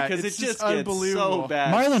to me Yeah, because it it's just just gets unbelievable. so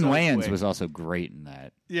bad. Marlon so Wayans quick. was also great in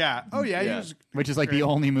that, Yeah. Oh yeah, he Yeah. was. which is like the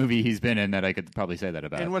only movie he's been in that I could probably say that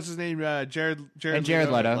about. And what's his name? Jared And Jared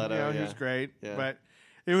Leto. You know, he yeah. was great, Yeah. but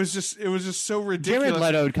it was just so ridiculous. Jared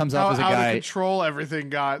Leto comes how off as a out guy. of control everything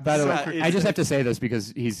got. By the so way, quickly. I just have to say this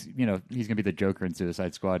because he's gonna be the Joker in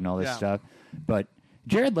Suicide Squad and all this Yeah. stuff. But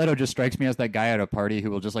Jared Leto just strikes me as that guy at a party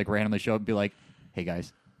who will just like randomly show up and be like, "Hey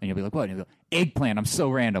guys," and you'll be like, "What?" And he'll go, "Eggplant. I'm so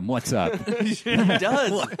random. What's up? He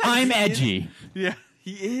does. I'm edgy." yeah.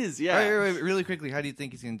 He is. Yeah. Wait, really quickly, how do you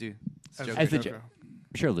think he's gonna do? As the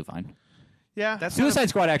Sure, it'll do fine. Yeah, That's Suicide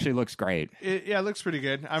Squad actually looks great. it looks pretty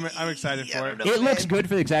good. I'm excited for it. It looks good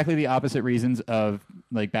for exactly the opposite reasons of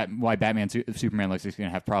like why Batman Superman looks like he's going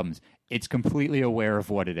to have problems. It's completely aware of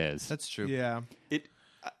what it is. That's true. Yeah, It.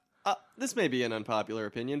 This may be an unpopular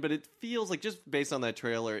opinion, but it feels like just based on that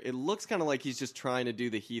trailer, it looks kind of like he's just trying to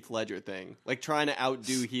do the Heath Ledger thing, like trying to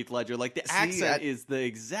outdo Heath Ledger. Like the accent is the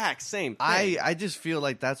exact same thing. I just feel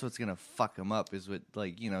like that's what's gonna fuck him up is with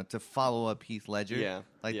to follow up Heath Ledger. Yeah,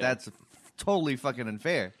 like yeah. that's totally fucking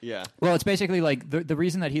unfair. Yeah. Well, it's basically like the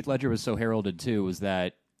reason that Heath Ledger was so heralded too was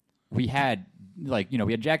that we had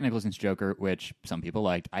we had Jack Nicholson's Joker, which some people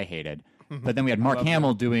liked, I hated. But then we had Mark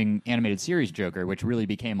Hamill doing animated series Joker, which really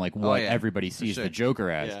became like what yeah, everybody sees sure. the Joker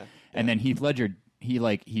as. Yeah, And then Heath Ledger,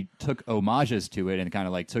 he took homages to it and kind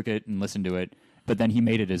of like took it and listened to it, but then he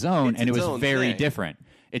made it his own, It's and it its was own very thing. different.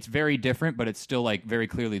 It's very different, but it's still like very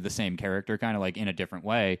clearly the same character, kind of like in a different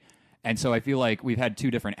way. And so I feel like we've had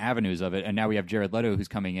two different avenues of it, and now we have Jared Leto who's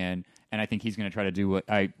coming in, and I think he's going to try to do what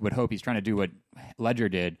I would hope he's trying to do what Ledger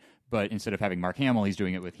did, but instead of having Mark Hamill, he's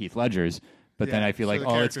doing it with Heath Ledger's. But then I feel like, the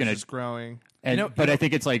it's character's going just growing. and but I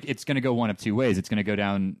think it's like it's going to go one of two ways. It's going to go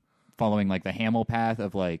down following like the Hamill path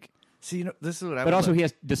of like, See, this is what I. but would also love. he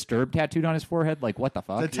has Disturbed tattooed on his forehead. Like what the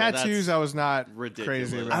fuck? The tattoos, that's I was not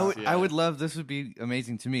ridiculous. crazy I about. would, Yeah. I would love. This would be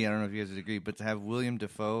amazing to me. I don't know if you guys would agree, but to have William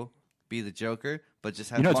Dafoe be the Joker, but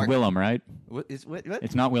just have You know, it's Mark, Willem, right? What?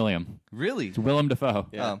 It's not William. Really? It's Willem Dafoe.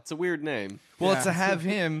 Yeah. Oh. It's a weird name. Well, Yeah. to have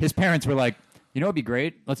him. His parents were like, you know, what'd be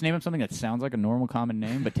great? Let's name him something that sounds like a normal common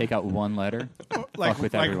name, but take out one letter. like Fuck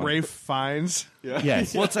with like everyone. Rafe Fiennes.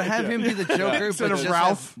 Yes. Well, to have him be the Joker, Instead but of just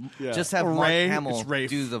Ralph. just have Or Mark Ray, Hamill it's Rafe.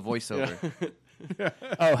 do the voiceover.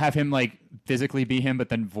 Oh, have him like physically be him, but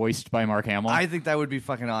then voiced by Mark Hamill. I think that would be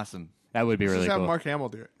fucking awesome. That would be really Just have cool. Mark Hamill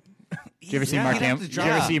do it. Did you ever see Yeah, Mark he'd have Hamill? to Did you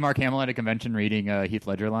ever draw. see Mark Hamill at a convention reading Heath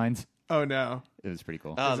Ledger lines? Oh no, It was pretty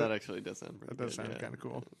cool. Oh, that actually does sound pretty that does good, sound yeah. kind of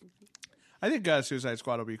cool. I think Suicide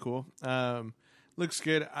Squad will be cool. Looks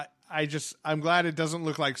good. I'm glad it doesn't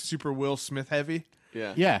look like super Will Smith heavy.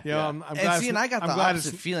 Yeah. Yeah. You know, Yeah. I'm glad. And see, it's- and I got I'm the glad opposite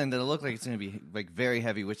it's- feeling that it looked like it's going to be like very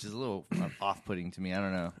heavy, which is a little off-putting to me. I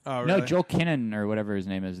don't know. Oh, No, really? Joel Kinnan or whatever his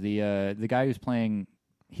name is. The guy who's playing.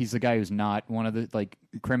 He's the guy who's not one of the like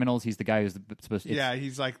criminals. He's the guy who's supposed. To, Yeah,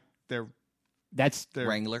 he's like their That's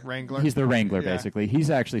Wrangler. Wrangler. he's the Wrangler Yeah. basically. He's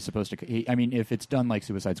actually supposed to. I mean, if it's done like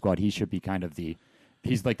Suicide Squad, he should be kind of the.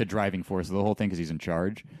 He's like the driving force of the whole thing because he's in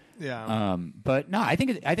charge. yeah. But no, I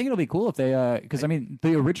think it'll be cool if they because I mean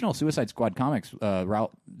the original Suicide Squad comics,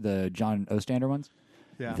 the John Ostrander ones,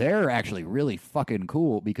 Yeah. they're actually really fucking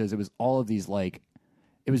cool because it was all of these like,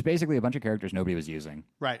 it was basically a bunch of characters nobody was using.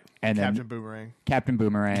 Right. and then- Captain Boomerang. Captain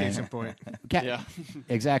Boomerang, Case in point. Yeah.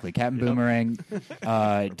 exactly. Captain Boomerang,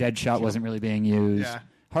 Deadshot wasn't really being used. Yeah.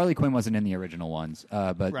 Harley Quinn wasn't in the original ones,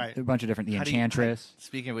 but Right. a bunch of different. The How do you- Enchantress,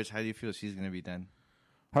 Speaking of which, how do you feel she's going to be done?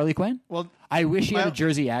 Harley Quinn. Well, I wish she had a Well,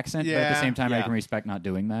 Jersey accent, but at the yeah, same time, I yeah. can respect not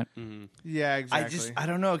doing that. yeah, exactly. I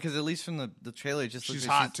don't know because at least from the trailer, it just She's looks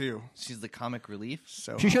like hot too. She's the comic relief.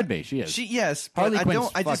 So She hot. should be. She is. Yes, but Harley I Quinn's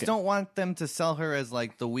don't. I just fucking- don't want them to sell her as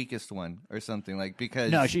like the weakest one or something like because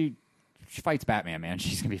No, she fights Batman, man.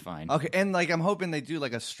 She's gonna be fine. Okay, and like I'm hoping they do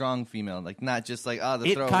like a strong female, like not just like the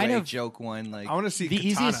It throwaway kind of- joke one. Like I want to see The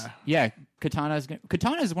Katana. easiest, yeah. Katana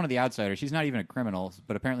is one of the outsiders. She's not even a criminal,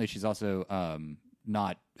 but apparently she's also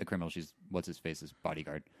not a criminal. She's what's his face's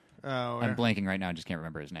bodyguard. Oh, I'm blanking right now. I just can't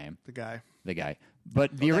remember his name. the guy. The guy.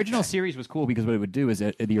 But the original series was cool because what it would do is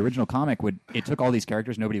the original comic it took all these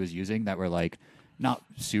characters nobody was using that were like not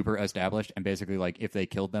super established, and basically like if they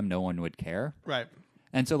killed them, no one would care. Right.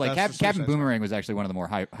 And so like That's the Captain Suicide Boomerang was actually one of the more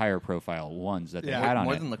higher profile ones that they Yeah. had on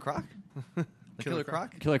more it. than LeCroc. Killer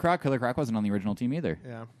Croc? Killer Croc wasn't on the original team either.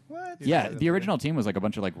 Yeah. What? Yeah, the original team was like a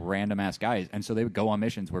bunch of like random ass guys, and so they would go on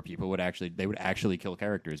missions where people would actually kill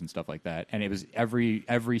characters and stuff like that. And it was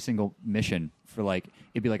every single mission for like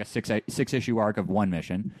it'd be like a six issue arc of one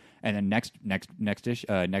mission, and then next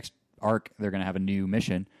arc they're gonna have a new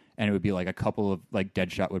mission, and it would be like a couple of like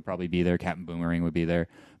Deadshot would probably be there, Captain Boomerang would be there,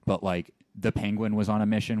 but like the Penguin was on a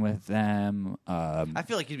mission with them. I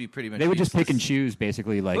feel like he'd be pretty much. They would just pick and useless. choose,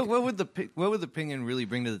 basically. Like, What would the Penguin really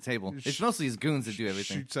bring to the table? It's mostly his goons that do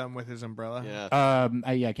everything. Shoot something with his umbrella. Yeah.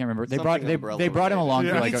 I can't remember. They Something brought him umbrella along related.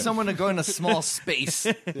 for You like need someone to go in a small space.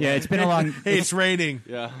 yeah. It's been a long. Hey, it's raining.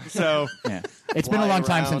 Yeah. So Yeah, it's been a long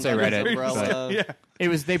time since I read it. Umbrella. but yeah. It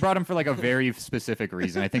was they brought him for like a very specific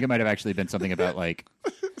reason. I think it might have actually been something about like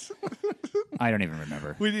I don't even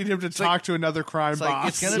remember. We need him to talk to another crime like, boss.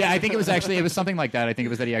 it's gonna- Yeah, I think it was something like that. I think it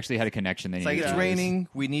was that he actually had a connection. That It's he like needed it's to use. raining.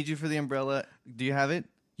 We need you for the umbrella. Do you have it?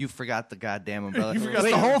 You forgot the goddamn umbrella. You forgot That's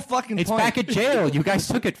the- the whole fucking It's point. back at jail. You guys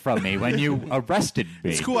took it from me when you arrested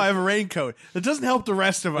me. It's cool. I have a raincoat. That doesn't help the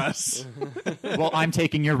rest of us. Well, I'm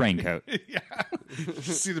taking your raincoat.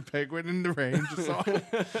 Just see the penguin in the rain, just all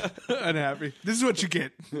unhappy. This is what you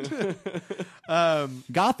get.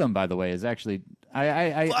 Gotham, by the way, is actually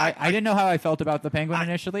I didn't know how I felt about the Penguin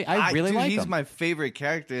initially. I really dude, like he's him. my favorite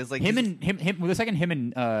character. It's like him he's- and him. The second him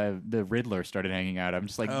and the Riddler started hanging out, I'm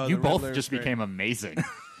just like, Oh, you the both Riddler's just great. became amazing.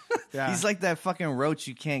 Yeah. he's like that fucking roach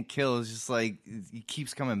you can't kill. It's just like he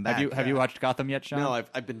keeps coming back. Have you watched Gotham yet, Sean? No,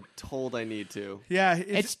 I've been told I need to. yeah,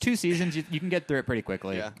 It's 2 seasons. You can get through it pretty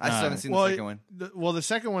quickly. Yeah. I still haven't seen well, the second one. The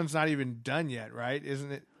second one's not even done yet, right?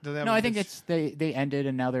 Isn't it? Do they have No, a I think mid- it's they ended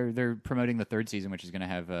and now they're promoting the 3rd season, which is going to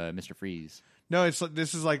have Mr. Freeze. No, it's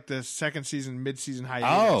this is like the second season, mid-season hiatus.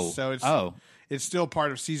 Oh, so it's still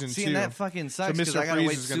part of season See, 2. and that fucking sucks Mr. because I gotta Freeze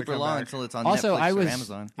wait is gonna super come long back. until it's on Also, Netflix or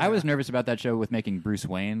Amazon. I was nervous about that show with making Bruce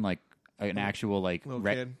Wayne like an actual like Little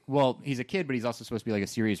kid. well, he's a kid, but he's also supposed to be like a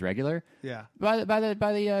series regular. Yeah. By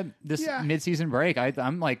the this Yeah. mid-season break,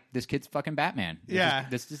 I'm like, this kid's fucking Batman. Yeah.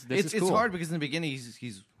 this is It's cool. hard because in the beginning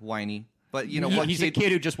he's whiny, but you know Yeah, what? he's a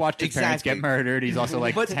kid who just watched his parents Exactly. get murdered. He's also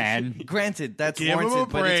like But 10. Granted, that's Give him a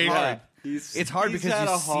warranted, but it's break. hard. He's It's hard he's because had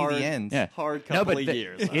you a see hard, the end. Yeah, hard no, couple but of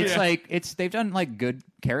years. It's like they've done like good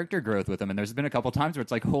character growth with him, and there's been a couple times where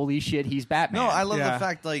it's like, holy shit, he's Batman. No, I love Yeah. the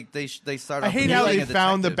fact like they start. I off hate with how being they a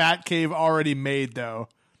found the detective. Batcave already made, though.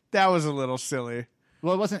 That was a little silly.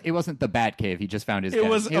 Well, it wasn't the Batcave. He just found his. It dad.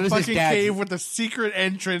 was a his fucking dad's- cave with a secret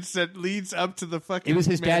entrance that leads up to the fucking. It was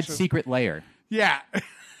his dad's mansion. secret lair. Yeah,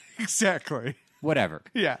 exactly. Whatever.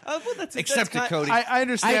 Yeah, Well, that's Except to that's Cody. I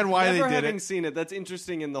understand why Never they did having it. seen it, that's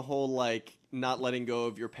interesting in the whole like not letting go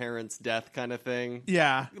of your parents' death kind of thing.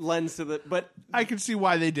 Yeah, Lends to the I can see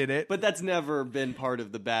why they did it. but that's never been part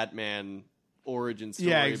of the Batman origin story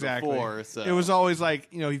Yeah, exactly. before. So It was always like,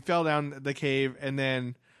 he fell down the cave and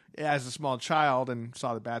then as a small child and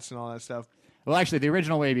saw the bats and all that stuff. Well, actually, the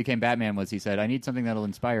original way he became Batman was he said, "I need something that'll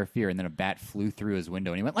inspire fear," and then a bat flew through his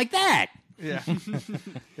window, and he went like that. Yeah.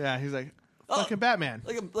 Yeah, he's like, fucking Batman.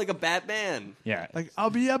 like a Batman. Yeah. Like,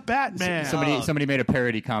 I'll be a Batman. Somebody made a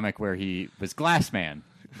parody comic where he was Glass Man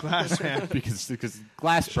Glass man. because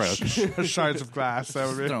glass broke. Shards of glass. That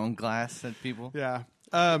would be. throwing glass at people. Yeah.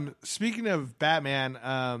 Speaking of Batman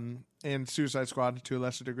and Suicide Squad to a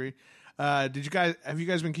lesser degree, have you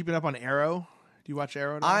guys been keeping up on Arrow? Do you watch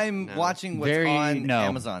Arrow now? I'm watching what's Very- on no.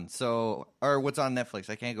 Amazon, or what's on Netflix.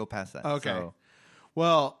 I can't go past that. Okay. So.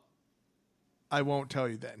 Well, I won't tell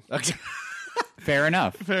you then. Okay. Fair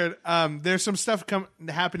enough. Fair. There's some stuff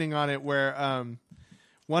happening on it where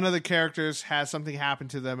one of the characters has something happen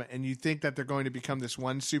to them, and you think that they're going to become this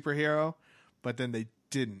one superhero, but then they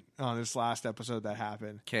didn't on this last episode that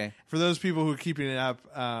happened. Okay. For those people who are keeping it up,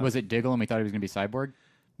 Was it Diggle and we thought he was going to be Cyborg?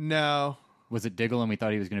 no, Was it Diggle and we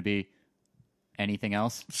thought he was going to be anything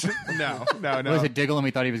else? no. Was it Diggle and we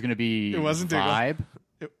thought he was going to be It wasn't Diggle. Vibe?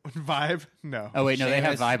 Vibe? No. Oh, wait, no, they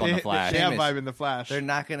have Seamus. Vibe on the Flash. They have Seamus. Vibe in the Flash. They're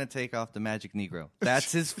not going to take off the Magic Negro.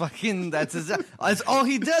 That's his fucking. That's all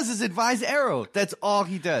he does is advise Arrow. That's all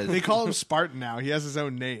he does. They call him Spartan now. He has his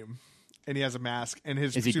own name, and he has a mask. And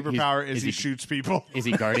his superpower is he shoots people. Is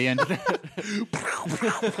he Guardian?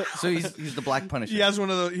 So he's the Black Punisher. He has one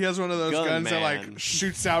of those. He has one of those Gun guns that man. like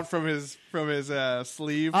shoots out from his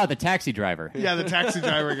sleeve. Oh, the taxi driver. Yeah, the taxi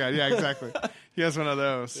driver guy. Yeah, exactly. He has one of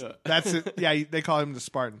those. Yeah. That's it. Yeah, they call him the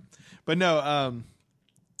Spartan. But no,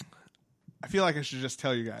 I feel like I should just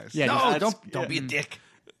tell you guys. Yeah, No, just- don't be a dick.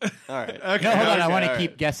 All right. Okay. No, hold on. I Okay, want to all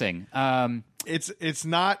keep right. guessing. It's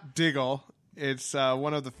not Diggle. It's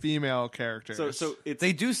one of the female characters. So it's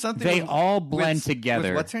They do something. They with- all blend with- together.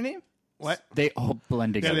 with what's her name? What? They all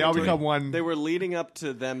blend Yeah, together. they all to me. become one. They were leading up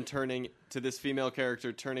to them turning to this female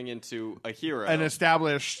character turning into a hero, An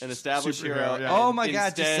established superhero. hero. Yeah. Oh my god,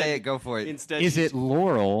 just Instead- say it. Go for it. Instead, Is she's- it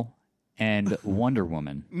Laurel and Wonder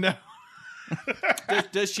Woman? No.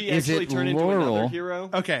 Does she is actually it turn into another Laurel? hero?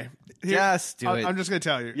 Okay. Here- Just do it. I'm just going to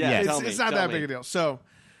tell you. Yeah, it's, tell me, it's not tell that me. big a deal. So,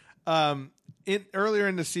 earlier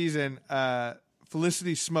in the season,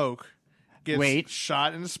 Felicity Smoke gets Wait.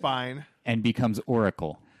 shot in the spine. And becomes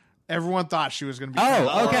Oracle. Everyone thought she was going to be. Oh,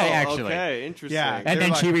 paralyzed. okay, actually. Okay, interesting. Yeah. And They're then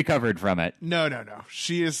like- she recovered from it. No.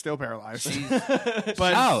 She is still paralyzed.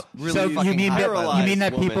 but Oh, really so you fucking mean paralyzed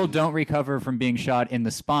that woman. people don't recover from being shot in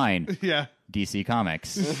the spine? yeah, DC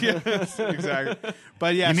Comics. yes, exactly.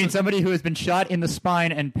 But yeah, You mean so- somebody who has been shot in the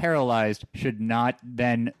spine and paralyzed should not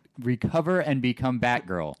then recover and become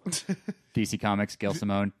Batgirl? DC Comics, Gail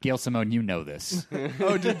Simone. Gail Simone, you know this.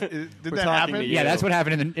 oh, did that talking happen? to you. Yeah, that's what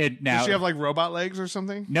happened in the now. Does she have like robot legs or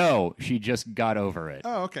something? No, she just got over it.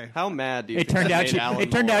 Oh, okay. How mad do you It think turned that out made she. Alan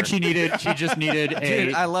It turned Moore? out she just needed a.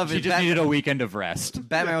 Dude, I love She it. just needed a weekend of rest.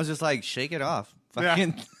 Batman was just like, shake it off. Yeah.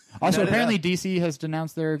 Fucking. Also, Nut it apparently, up. DC has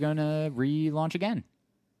announced they're gonna relaunch again.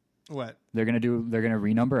 What? They're gonna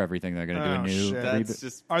renumber everything. They're gonna do Oh, a new shit. That's reboot.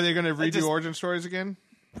 just Are they going to redo just- origin stories again?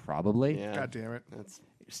 Probably. yeah. God damn it. That's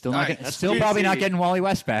Still not. All right, Getting, that's still DC. probably not getting Wally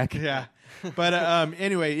West back. Yeah. But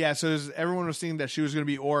anyway, yeah, so everyone was thinking that she was going to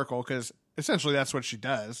be Oracle because essentially that's what she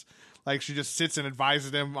does. Like she just sits and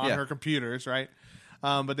advises them on Yeah. her computers, right?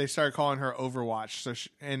 But they started calling her Overwatch. So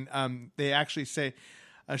they actually say,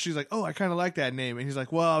 she's like, oh, I kind of like that name. And he's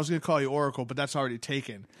like, well, I was going to call you Oracle, but that's already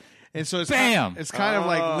taken. And so it's Bam! it's kind of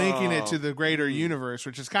like linking it Oh. to the greater universe,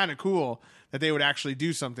 which is kind of cool that they would actually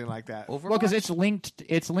do something like that. Well, because it's linked.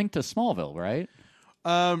 It's linked to Smallville, right?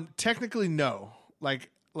 Technically, no. Like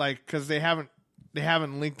because they haven't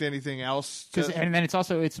linked anything else. to- And then it's supposed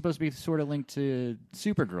to be sort of linked to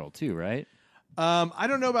Supergirl too, right? I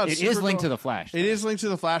don't know about. It is Supergirl. linked to the Flash. It though. is linked to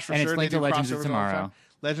the Flash for And sure. it's linked They to do Legends of crossovers all the Tomorrow. time.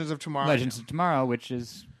 Legends of Tomorrow. Legends of Tomorrow, which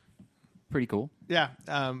is pretty cool. Yeah.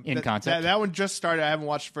 In concept. That one just started. I haven't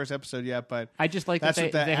watched the first episode yet, but I just like That's that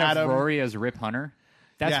what they, the they have Atom- Rory as Rip Hunter.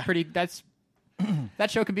 That's Yeah. pretty. That's that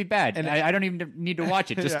show can be bad, and I don't even need to watch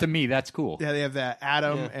it. Just Yeah. to me, that's cool. yeah, they have that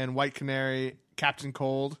Atom Yeah. and White Canary, Captain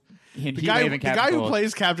Cold. And The he guy, Raven, the Captain guy who Cold.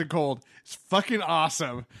 plays Captain Cold is fucking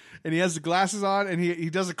awesome, and he has the glasses on, and he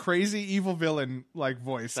does a crazy evil villain like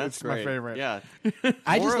voice. that's it's great. my favorite. Yeah.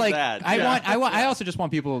 I More just of like. that. I Yeah. want. I also just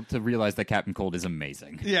want people to realize that Captain Cold is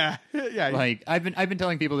amazing. yeah, yeah. Like I've been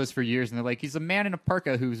telling people this for years, and they're like, he's a man in a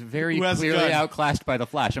parka who's very Who has a clearly gun. outclassed by the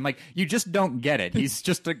Flash. I'm like, you just don't get it. He's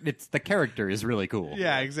just it's the character is really cool.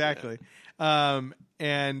 Yeah, exactly. And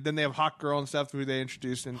then they have Hawk Girl and stuff who they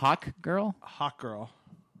introduced in Hawk Girl, Hawk Girl.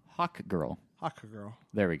 Hawk Girl. Hawk Girl.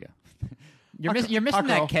 There we go. You're Hawk missing Girl.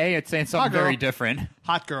 that K. It's saying something Hawk Girl. very different.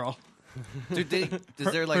 Hot Girl. Is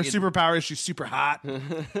there Her like superpower is she's super hot.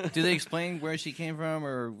 do they explain where she came from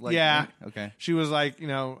or like? Yeah. Okay. She was like,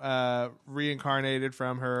 reincarnated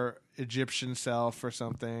from her Egyptian self or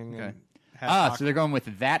something. Okay. And had Hawk- So they're going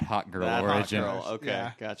with that Hawk Girl That hot origin. girl. Okay,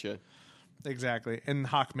 Yeah. gotcha. exactly. And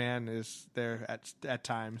Hawkman is there at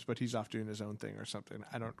times, but he's off doing his own thing or something.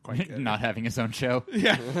 I don't quite get it. Not having his own show.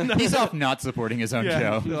 Yeah. No. He's off not supporting his own Yeah.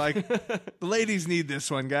 show. They're like, the ladies need this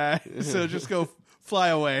one, guy. So just go fly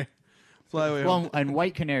away. Fly away. home. Well, and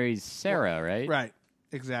White Canary's Sarah, right? Right.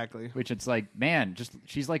 Exactly. Which it's like, man,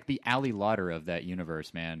 she's like the Ali Lauder of that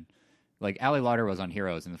universe, man. Like Ali Lauder was on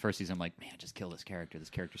Heroes in the first season. I'm like, man, just kill this character. This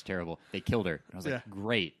character's terrible. They killed her. And I was like, Yeah.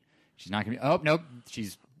 great. She's not gonna be. Oh nope,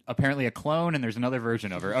 she's apparently a clone, and there's another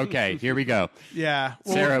version of her. Okay, here we go. Yeah.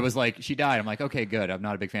 Well, Sarah was like, she died. I'm like, okay, good. I'm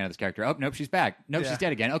not a big fan of this character. Oh nope, she's back. Nope, Yeah. she's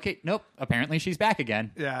dead again. Okay, nope. Apparently she's back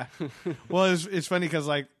again. Yeah. Well, it's funny because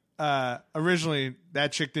like originally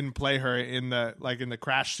that chick didn't play her in the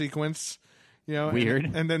crash sequence,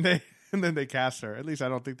 Weird. And then they cast her. At least I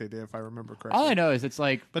don't think they did, if I remember correctly. All I know is it's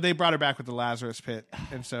like, But they brought her back with the Lazarus Pit,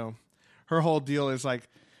 and so her whole deal is like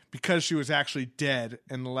because she was actually dead,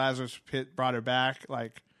 and the Lazarus Pit brought her back.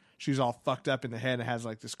 Like she's all fucked up in the head and has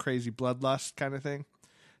like this crazy bloodlust kind of thing.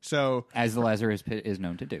 So as the Lazarus Pit is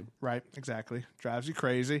known to do. right, exactly, drives you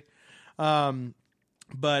crazy.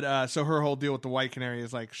 But so her whole deal with the White Canary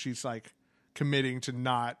is like she's like committing to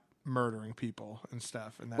not murdering people and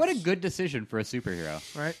stuff. And that's, What a good decision for a superhero.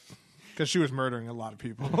 right, because she was murdering a lot of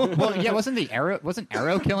people. Well, yeah, wasn't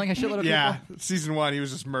Arrow killing a shitload of yeah, people? season 1 he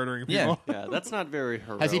was just murdering Yeah. people. Yeah, that's not very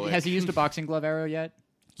heroic. Has he used a boxing glove arrow yet?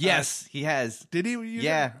 Yes, he has. Did he? Use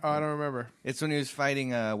Yeah. it? Oh, I don't remember. It's when he was fighting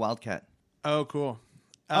Wildcat. Oh, cool.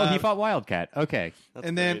 Oh, he fought Wildcat. Okay. That's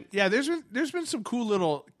And then great. yeah, there's been some cool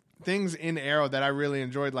little things in Arrow that I really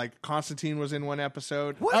enjoyed. Like Constantine was in one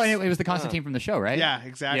episode. What? Oh, and it was the Constantine from the show, right? Yeah,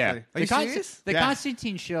 exactly. Yeah. Are you serious? The Yeah.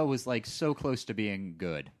 Constantine show was like so close to being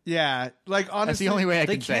good. Yeah, like honestly, That's the only way I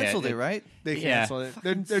They can say it. canceled it, right? they Yeah. canceled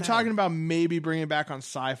it. They're sad. talking about maybe bringing it back on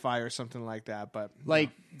Sci-Fi or something like that. But Like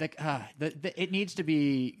it needs to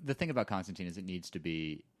be. The thing about Constantine is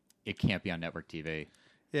it can't be on network TV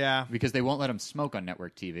yeah, because they won't let him smoke on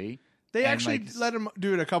network TV. they And, actually like, let him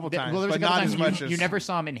do it a couple times, well, there was but a couple not times as much as you never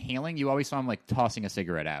saw him inhaling. You always saw him like tossing a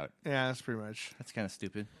cigarette out. Yeah, that's pretty much. That's kind of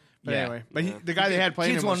stupid. But Yeah. anyway, but the guy they had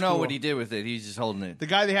playing Kids him won't was know cool. what he did with it. He's just holding it. The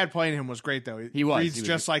guy they had playing him was great though. He was. Reads He was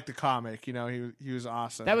just like the comic. You know, he was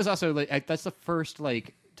awesome. That was also like that's the first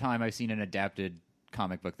like time I've seen an adapted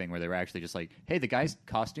comic book thing where they were actually just like, hey, the guy's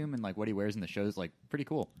costume and like what he wears in the show is like pretty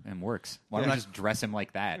cool and works. Why don't we just dress him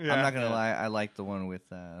like that? Yeah. I'm not gonna lie. I like the one with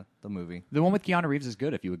the movie. The one with Keanu Reeves is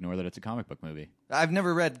good if you ignore that it's a comic book movie. I've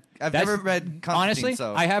never read Constantine. Honestly,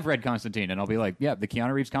 so. I have read Constantine, and I'll be like, yeah, the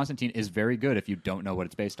Keanu Reeves Constantine is very good if you don't know what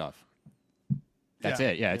it's based off. That's Yeah.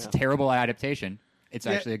 it. Yeah, it's a terrible adaptation. It's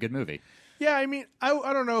actually a good movie. Yeah, I mean, I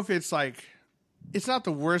don't know if it's like, it's not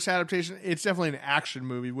the worst adaptation. It's definitely an action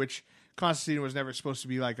movie, which Constantine was never supposed to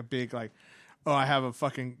be like a big like, oh, I have a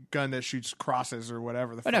fucking gun that shoots crosses or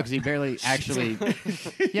whatever the But no, fuck. because he barely actually.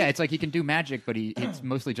 Yeah, it's like he can do magic, but it's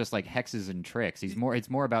mostly just like hexes and tricks. It's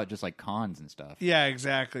more about just like cons and stuff. Yeah,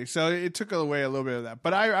 exactly. So it took away a little bit of that,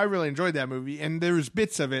 but I really enjoyed that movie, and there was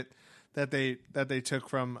bits of it that they took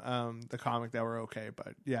from the comic that were okay. But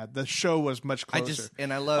yeah, the show was much closer.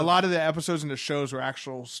 I love a lot of the episodes in the shows were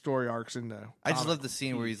actual story arcs in the. I just comic. love the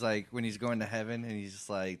scene where he's like when he's going to heaven and he's just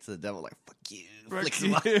like to the devil like fuck you, Right. flicks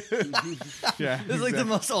him off. Yeah, It's like the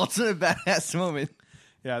most ultimate badass moment.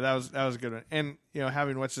 Yeah, that was a good one. And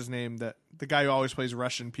having what's his name, the guy who always plays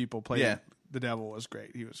Russian people play the devil was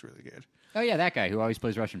great. He was really good. Oh yeah, that guy who always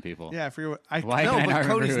plays Russian people. Yeah, I forget what I. Why No, can I not but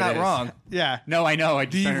remember Cody's who it not is? wrong. Yeah, No, I know. I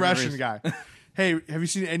just the don't remember Russian his- guy. Hey, have you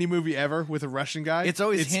seen any movie ever with a Russian guy? It's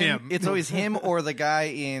always him. It's always him or the guy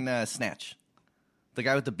in Snatch, the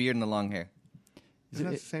guy with the beard and the long hair. Isn't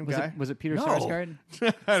that the same was guy? Was it Peter No. Sarsgaard?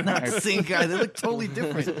 Not the same guy. They look totally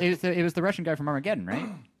different. It was the Russian guy from Armageddon, right?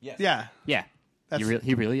 Yeah, Yeah. That's-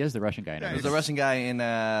 He really is the Russian guy. in Yeah, It was everything. the Russian guy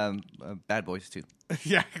in Bad Boys too.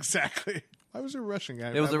 yeah, exactly. Why was there a Russian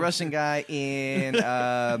guy? It was the Russian guy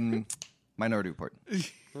in Minority Report.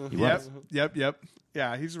 Yep.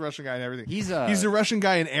 Yeah, he's a Russian guy and everything. He's the Russian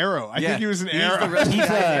guy in Arrow. I Yeah, think he was in he's Arrow. the Russian He's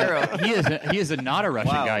guy in Arrow. he is not a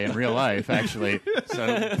Russian Wow. guy in real life, actually.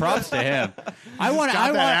 So props to him. I want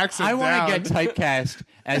got that accent to down. get typecast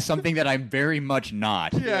as something that I'm very much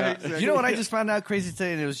not. yeah, exactly. You know what I just found out crazy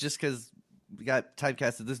today, and it was just because we got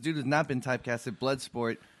typecasted. This dude has not been typecasted.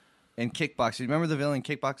 Bloodsport and Kickboxer. You remember the villain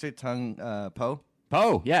Kickboxer, Tung Po?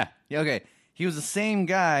 Oh yeah, Yeah, okay. He was the same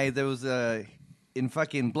guy that was in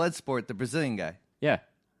fucking Bloodsport, the Brazilian guy. yeah,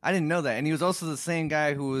 I didn't know that, and he was also the same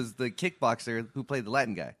guy who was the kickboxer who played the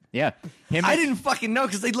Latin guy. yeah. Him. I didn't fucking know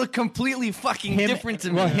because they look completely fucking different to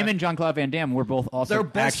me. Well, him and Jean-Claude Van Damme were both also They're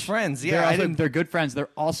best friends, yeah, I didn't- they're good friends. They're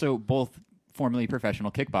also both formerly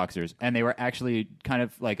professional kickboxers, and they were actually kind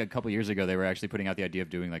of like a couple years ago. They were actually putting out the idea of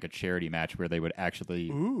doing like a charity match where they would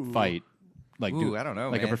actually fight, like Ooh, I don't know,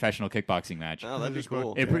 like a man. professional kickboxing match. Oh, that'd be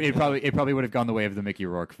cool. It probably would have gone the way of the Mickey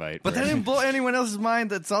Rourke fight. But where- that didn't blow anyone else's mind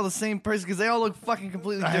that's all the same person because they all look fucking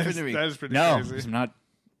completely different to me. That is pretty no, crazy. I'm not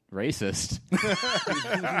racist.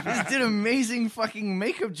 Just did amazing fucking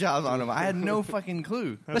makeup jobs on him. I had no fucking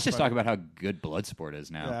clue. Let's just talk about how good Bloodsport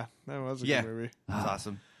is now. Yeah, that was a Yeah, good movie. that's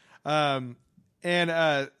awesome.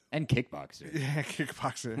 And Kickboxer. Yeah,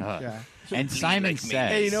 Kickboxer. Yeah. And Simon Says.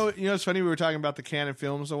 Hey, you know what's funny? We were talking about the Canon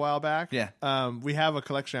films a while back. Yeah. We have a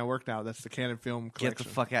collection at work now. That's the Canon film Get collection.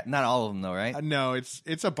 the fuck out. Not all of them though, right? No,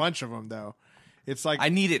 it's a bunch of them though. It's like I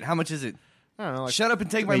need it. How much is it? I don't know, like Shut up and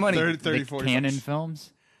take my Wait, money. 30, the 40 Canon bucks.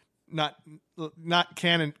 films? Not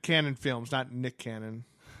Canon films, not Nick Cannon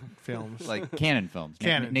films. Like Canon films.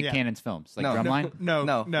 Canon, Nick yeah. Cannon's films. Like No. Drumline? no,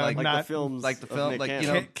 No, like like not the films, like the of film, Nick like,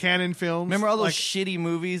 Cannon. you know, Canon films. remember all those like, shitty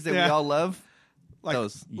movies that Yeah. we all love? like,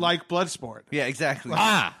 those. like Bloodsport. Yeah, exactly.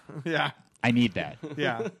 Ah! Yeah, I need that.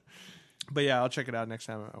 yeah. But yeah, I'll check it out next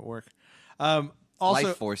time at work. Also,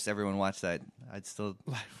 Life Force, everyone watch that. I'd still,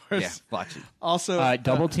 Force. yeah, watch it. also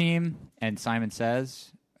Double Team and Simon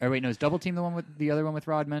Says. Or wait, no, is Double Team the other one with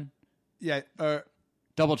Rodman? yeah,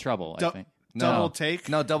 Double Trouble, I think. Double Take.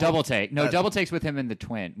 No, Double Take. No, uh, Double Take's with him in the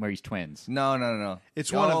twin, where he's twins. No.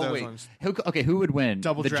 It's one of Oh, those wait. ones. Who would win?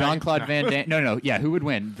 Double the Dragon? Jean-Claude No. Van Damme. No, yeah, who would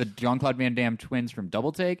win? The Jean-Claude Van Damme twins from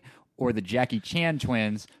Double Take or the Jackie Chan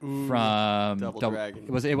twins from Double Dragon.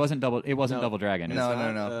 It wasn't Double Dragon.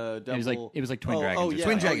 No. It was like Twin Dragons. Oh, or yeah.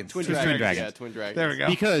 Twin something. Dragons. Twin Twin Dragons. Dragons. Yeah, Twin Dragons. There we go.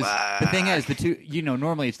 Because the thing is, the two,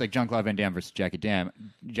 normally it's like Jean-Claude Van Damme versus Jackie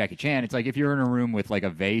Chan. It's like if you're in a room with like a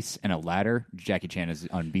vase and a ladder, Jackie Chan is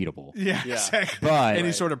unbeatable. Yeah, Yeah. exactly. But-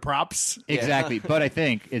 Any sort of props. Exactly. But I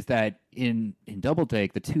think is that in Double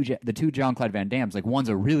Take, the two Jean-Claude Van Dammes, like one's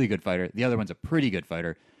a really good fighter, the other one's a pretty good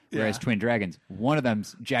fighter. Whereas Yeah. Twin Dragons, one of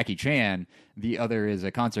them's Jackie Chan, the other is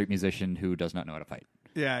a concert musician who does not know how to fight.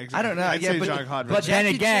 Yeah, exactly. I don't know. I'd Yeah, say but, Jean-Claude but Van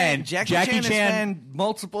then again, Jackie Jackie Chan Chan- has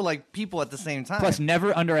multiple like people at the same time. Plus,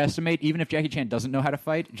 never underestimate, even if Jackie Chan doesn't know how to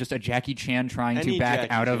fight, just a Jackie Chan trying Any to back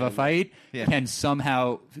Jackie out of a Chan. fight Yeah. can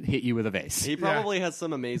somehow hit you with a vase. He probably has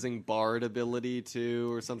some amazing bard ability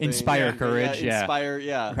too, or something. Inspire courage, yeah. Inspire,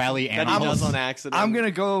 yeah. Rally that he animals. does on accident. I'm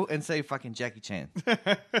gonna go and say fucking Jackie Chan.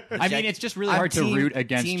 I mean, it's just really I'm hard to team- root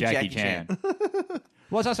against team Jackie Jackie Chan.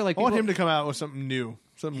 Well, it's also like I want people- him to come out with something new,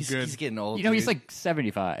 something He's, good. he's getting old. you know, he's dude. like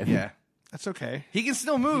 75. yeah. That's okay. He can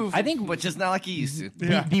still move. I think- but just not like he used to.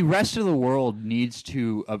 Yeah. The rest of the world needs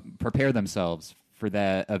to prepare themselves for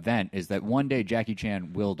that event. Is that one day Jackie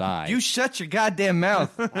Chan will die? You shut your goddamn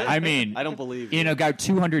mouth. I mean, I don't believe in you. about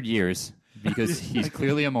 200 years because he's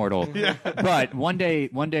clearly immortal. But one day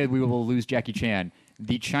we will lose Jackie Chan.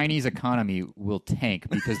 The Chinese economy will tank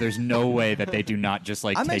because there's no way that they do not just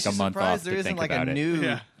like I'm take a actually month surprised off there to isn't think like about a it. new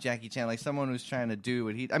Yeah. Jackie Chan, like someone who's trying to do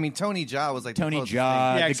what he. I mean, Tony Jaa was like the Tony closest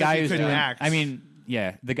Jaa, Yeah, the except guy he who's couldn't doing. act. I mean,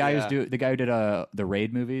 yeah, the guy Yeah. who did the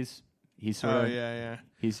Raid movies. He's sort Oh of yeah.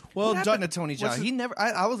 he's Well, What happened to Tony what's Jaa? his- He never.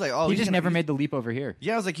 I was like, oh, he he's just gonna- never he's- made the leap over here.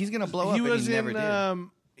 Yeah, I was like, he's gonna blow up. he and was he never in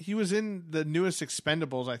did. he was in the newest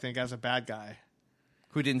Expendables, I think, as a bad guy.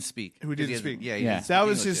 Who didn't speak? Who 'Cause didn't he hasn't- speak. Yeah, he Yeah. didn't That speak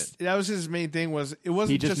was English his. yet. That was his main thing. Was it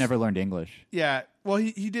wasn't He just never learned English. Yeah. Well,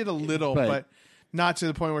 he did a little, But- but not to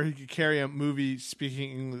the point where he could carry a movie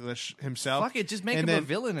speaking English himself. Fuck it, just make And him a then-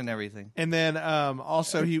 villain and everything. And then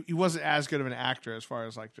also he wasn't as good of an actor as far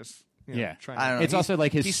as like just Yeah. trying I to, don't know. It's He- also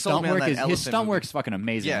like he his sold stunt me on work that is elephant his stunt movie. work's fucking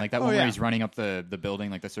amazing. Yeah. Like that Oh, one yeah. where he's running up the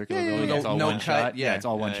building, like the circular Yeah, yeah, building. yeah. It's all No one cut, shot. yeah. It's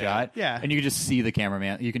all one Yeah, shot. yeah. And you can just see the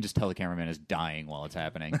cameraman. You can just tell the cameraman is dying while it's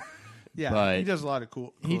happening. yeah. but he does a lot of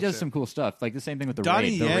cool. he does shit. some cool stuff. Like the same thing with the Donnie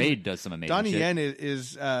Raid. The Yen- Raid does some amazing Donnie shit. Yen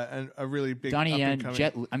is a really big. Donnie Yen,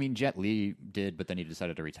 up-and-coming- Jet Li did, but then he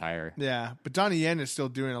decided to retire. Yeah, but Donnie Yen is still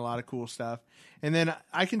doing a lot of cool stuff. And then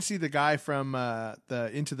I can see the guy from the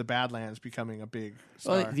Into the Badlands becoming a big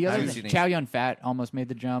star. Well, the I other haven't seen it. Chow Yun Fat almost made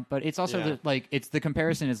the jump, but it's also Yeah. it's the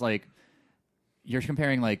comparison is like you're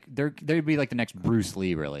comparing like they'd be like the next Bruce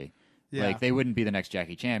Lee, really. Yeah. Like they wouldn't be the next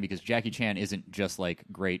Jackie Chan because Jackie Chan isn't just like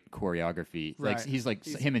great choreography. Like Right. he's like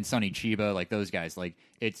him and Sonny Chiba, like those guys. Like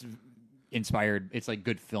it's inspired. It's like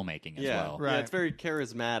good filmmaking as well. Right. Yeah, it's very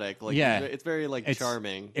charismatic. Like, Yeah. it's very like It's-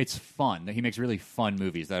 charming. It's fun. He makes really fun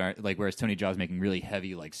movies that aren't like whereas Tony Jaa's making really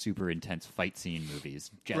heavy, like super intense fight scene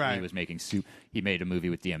movies. Jet Li Right. was making he made a movie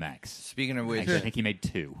with DMX. Speaking of which, Actually, I think he made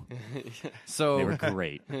 2. They so were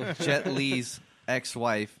great. Jet Li's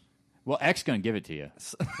ex-wife, Well, X gonna give it to you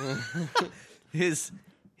his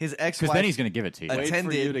because ex-wife. then he's gonna give it to you. I- Wait for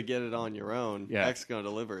attended- you to get it on your own. Yeah. X gonna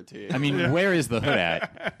deliver it to you. I mean, where is the hood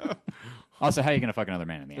at? Also, how are you gonna fuck another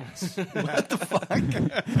man in the ass?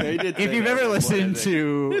 They did say If you've that ever at one listened point.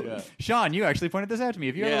 to Sean, you actually pointed this out to me.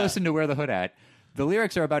 If you ever Yeah. listened to Where the Hood At, the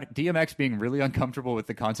lyrics are about DMX being really uncomfortable with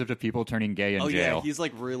the concept of people turning gay in Oh jail. yeah, he's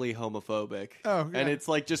like really homophobic. Oh, yeah. and it's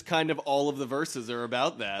like just kind of all of the verses are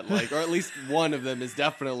about that. Like, or at least one of them is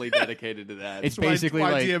definitely dedicated to that. It's Why- basically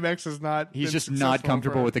why like DMX is not. he's been just not successful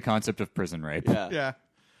comfortable for- with the concept of prison rape. yeah. Yeah,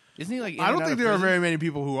 Isn't he like? I don't think there are very many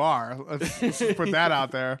people who are. Let's just put that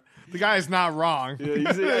out there. The guy is not wrong.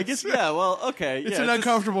 Yeah, I guess yeah. Well, okay. It's yeah, an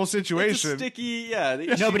uncomfortable It's a situation. sticky. Yeah. the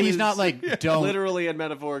No, issue but he's is not like don't. literally and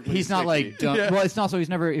metaphorically. He's not sticky. like don't. Yeah. Well, it's also he's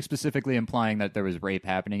never specifically implying that there was rape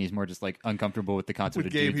happening. He's more just like uncomfortable with the concept with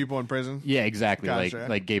of gay dudes- people in prison. Yeah, exactly. Gotcha.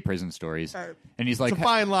 Like gay prison stories. Alright. And he's like, a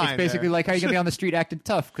fine line It's basically there. like how you gonna be on the street acting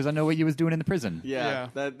tough because I know what you was doing in the prison. Yeah, Yeah.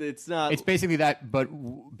 that it's not. It's basically that, but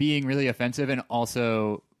being really offensive and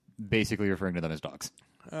also basically referring to them as dogs.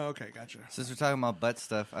 Oh, okay, gotcha. Since we're talking about butt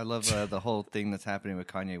stuff, I love the whole thing that's happening with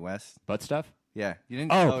Kanye West. Butt stuff. Yeah, you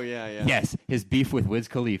didn't. Oh, Oh, yeah, yeah. Yes, his beef with Wiz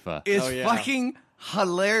Khalifa. It's Oh, yeah. fucking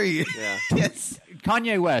hilarious. Yeah. yes.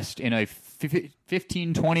 Kanye West in a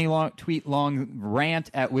 15, 20 tweet long rant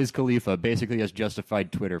at Wiz Khalifa basically has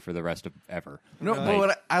justified Twitter for the rest of ever. No,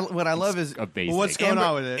 Like, but what I love is a basic. Well, what's going Amber,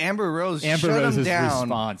 on with it? Amber Rose Amber shut Rose's him down.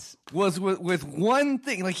 response? Was with one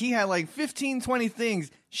thing. Like he had like 15, 20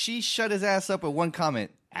 things. She shut his ass up with one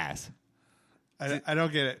comment. Ass. I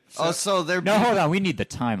don't get it. So, Oh, so they're No, hold on. We need the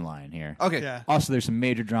timeline here. Okay. yeah. Also, there's some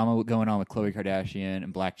major drama going on with Khloe Kardashian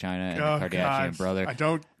and Black China and Oh, the Kardashian God. brother. I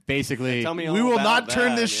don't. basically, Tell me all We will about not turn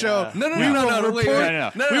that, this show. yeah. No, We will wait, report-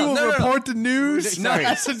 no. We will no. report the news Sorry.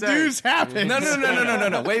 as the news happens.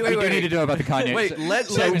 No. Wait. we do need to know about the Kanye. Wait, So-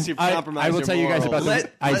 Seamus, you've I compromised will your tell you guys morals. about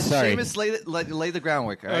the. let sorry. Seamus lay the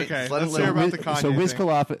groundwork. All right, Okay, Just let him let's lay- hear about the Kanye so Wiz thing.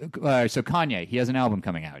 Khalifa, so Kanye, he has an album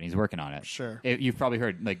coming out and he's working on it. Sure. You've probably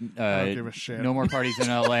heard like don't give a shit. No More Parties in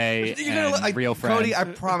L.A. You're gonna and Real Friends. Cody, I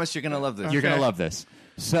promise you're gonna love this. You're Okay. gonna love this.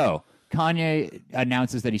 So Kanye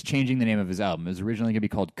announces that he's changing the name of his album. It was originally going to be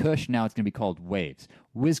called Kush. Now it's going to be called Waves.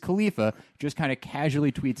 Wiz Khalifa just kind of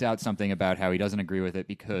casually tweets out something about how he doesn't agree with it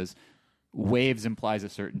because Waves implies a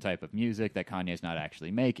certain type of music that Kanye's not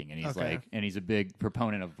actually making, and he's Okay. like, and he's a big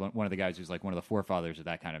proponent of one of the guys who's like one of the forefathers of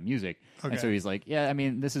that kind of music, Okay. and so he's like, yeah, I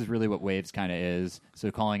mean, this is really what Waves kind of is.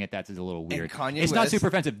 So calling it that is a little weird. Kanye it's not West- super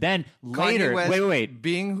offensive. Then Kanye later, West wait,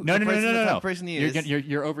 being no, the no, no, person- no, the no, type no. of person he You're, is.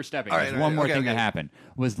 you're overstepping. All right, There's all one right, more okay, thing okay. that happened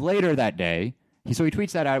was later that day. So he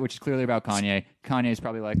tweets that out, which is clearly about Kanye. Kanye's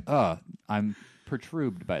probably like, oh, I'm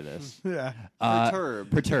perturbed by this. Yeah.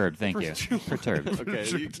 Perturbed. Perturbed, thank you. Perturbed.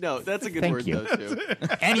 Okay, no, that's a good Thank word you. though too.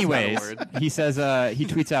 Anyways, word. he says he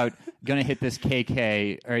tweets out, "Gonna hit this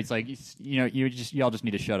KK," or it's like, you know, y'all just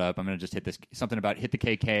need to shut up. I'm gonna just hit this something about hit the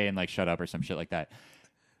KK and like shut up or some shit like that.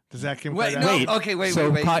 Does that Kim Wait, Kardashian? no. Okay, wait. So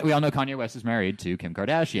we all know Kanye West is married to Kim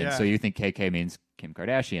Kardashian. Yeah. So you think KK means Kim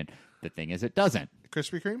Kardashian? The thing is, it doesn't.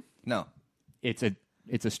 Krispy Kreme? No.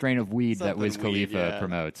 It's a strain of weed that Something Wiz weed, Khalifa yeah.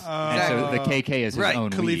 promotes. And so the KK is his Right. own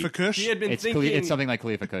Khalifa weed. Kush? He had been It's thinking. it's something like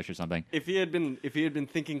Khalifa Kush or something. If he had been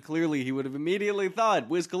thinking clearly, he would have immediately thought,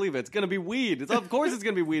 "Wiz Khalifa, it's going to be weed. Of course, it's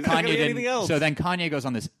going to be weed. It's not Kanye going to be didn't. anything else." So then Kanye goes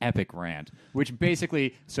on this epic rant, which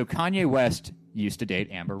basically, so Kanye West used to date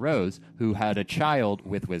Amber Rose, who had a child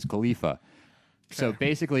with Wiz Khalifa. So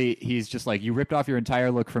basically, he's just like, you ripped off your entire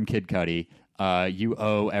look from Kid Cudi. You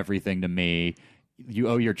owe everything to me. You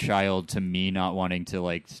owe your child to me not wanting to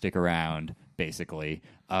like stick around. Basically,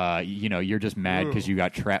 you know, you're just mad because you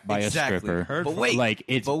got trapped by Exactly. a stripper. Hurtful. But wait. Like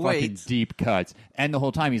it's but fucking wait. deep cuts, and the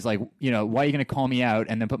whole time he's like, you know, why are you going to call me out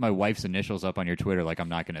and then put my wife's initials up on your Twitter? Like I'm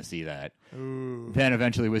not going to see that. Then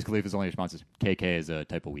eventually, Wiz Khalifa's only response is, "KK is a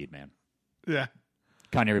type of weed man." Yeah.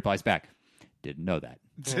 Kanye replies back, "Didn't know that."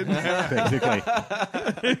 Basically,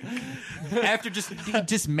 after just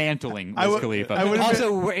dismantling I Wiz would- Khalifa. I would've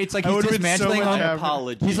Also, it's like I he's would've been so dismantling much him. happier.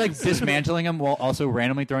 Apology. He's like dismantling him while also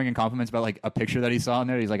randomly throwing in compliments about like a picture that he saw in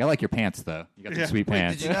there. He's like, "I like your pants, though. You got some Yeah. sweet Wait,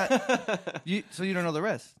 pants." did you not? So you don't know the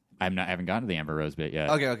rest? I haven't gotten to the Amber Rose bit yet.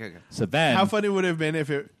 Okay. So then, How funny would it have been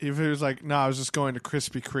if it was like, no, I was just going to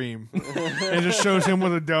Krispy Kreme. It just shows him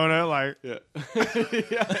with a donut, like,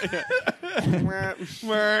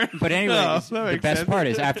 but anyway, No, that the makes best sense. part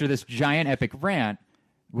is after this giant epic rant,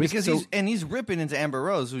 Because so- he's ripping into Amber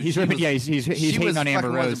Rose. Who He's she ripping- was- yeah, he's she hating was on Amber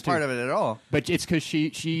fucking Rose, wasn't part too. of it at all. But it's because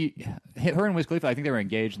her and Wiz Khalifa, I think they were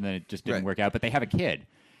engaged and then it just didn't Right. work out. But they have a kid,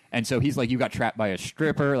 and so he's like, "You got trapped by a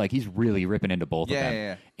stripper." Like he's really ripping into both of Yeah, them.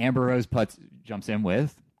 yeah, Amber Rose jumps in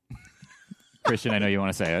with Christian. I know you want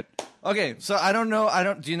to say it. Okay, so I don't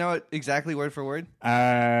know. Do you know it exactly word for word?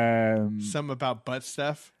 something about butt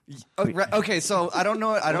stuff. Oh, right, okay, so I don't know.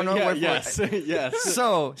 I don't know word Yes, for word. yes.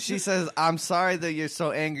 So she says, "I'm sorry that you're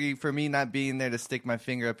so angry for me not being there to stick my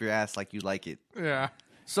finger up your ass like you like it." Yeah.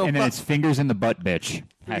 So, And then but- it's fingers in the butt, bitch.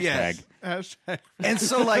 Hashtag. Yes. Hashtag. and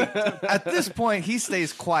so like at this point, he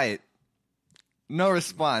stays quiet, no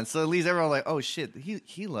response. So it leaves everyone like, "Oh shit,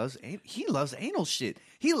 he loves anal shit.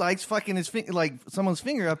 He likes fucking his like someone's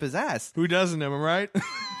finger up his ass." Who doesn't, am I right?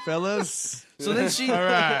 Fellas? So then she. All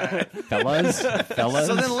right. Fellas.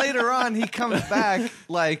 So then later on, he comes back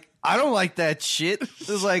like, "I don't like that shit."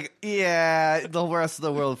 It's like, yeah, the rest of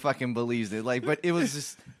the world fucking believes it. Like, but it was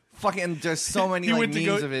just fucking. There's so many He like went to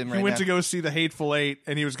memes go. of him He right went now. to go see the Hateful Eight,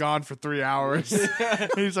 and he was gone for 3 hours.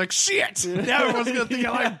 And he's like, "Shit! Now everyone's gonna think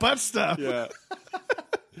I like butt stuff." Yeah.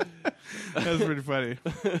 That's pretty funny.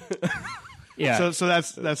 Yeah. So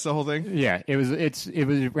that's the whole thing. Yeah, it was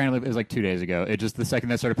randomly. It was like 2 days ago. It just the second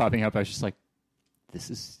that started popping up, I was just like, this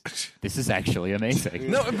is actually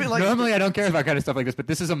amazing. No, but like, Normally I don't care about kind of stuff like this, but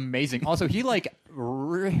this is amazing. Also, he like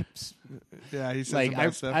rips. Yeah, he says Like some I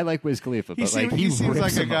bad stuff. like Wiz Khalifa, he but like seems rips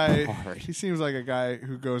like a him guy. apart. He seems like a guy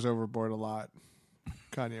who goes overboard a lot.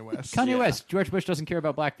 Kanye West. Kanye Yeah. West, George Bush doesn't care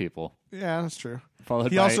about black people. Yeah, that's true.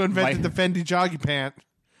 Followed He by also invented my- the Fendi jogging pant,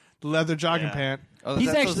 the leather jogging Yeah. pant. oh, He's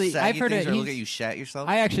that's those actually- saggy I've heard things it- that look he's- at you shat yourself.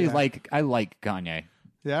 I actually Yeah. like Kanye.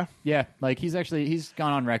 Yeah. Yeah, like he's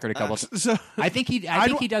gone on record a couple. So I think he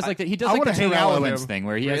don't- does like that. He does I like the wanna hang Terrell out with Owens him. thing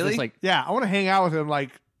where he has Really? this like. yeah, I want to hang out with him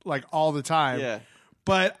like all the time. Yeah.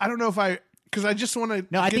 But I don't know if because I just want to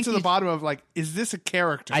No, I get think to the he's- bottom of like, is this a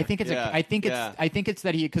character? I think it's Yeah, I think it's yeah. I think it's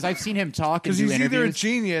that he because I've seen him talk and because do he's either a interviews.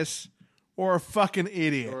 genius or a fucking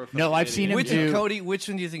idiot. No, I've seen him Which do. Cody? Which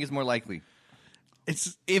one do you think is more likely?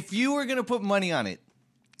 It's. If you were gonna put money on it,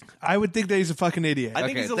 I would think that he's a fucking idiot. I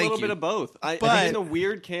think Okay, he's a thank little you. bit of both. I But- think in the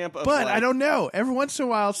weird camp of but like, I don't know. Every once in a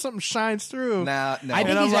while, something shines through. no. I think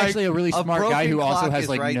And I'm he's like, actually a really a smart guy broken who also clock has is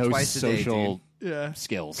like right no twice a day, social Yeah.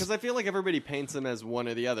 skills. Because I feel like everybody paints him as one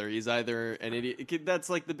or the other. He's either an idiot. That's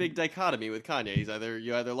like the big dichotomy with Kanye. He's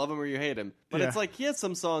you either love him or you hate him. But Yeah. it's like he has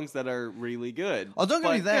some songs that are really good. Oh, don't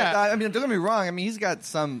get me But- that. yeah. I mean, don't get me wrong. I mean, he's got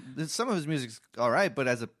some of his music's all right, but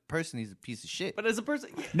as a person, he's a piece of shit. But as a person,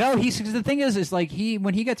 No, the thing is like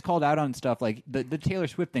when he gets called out on stuff like the Taylor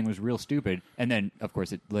Swift thing was real stupid, and then of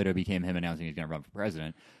course it later became him announcing he's going to run for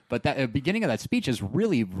president. But that beginning of that speech is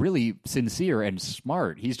really, really sincere and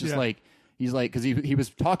smart. He's just Yeah. he's like because he was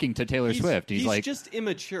talking to Taylor Swift. He's like just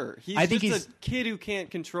immature. He's I think just a kid who can't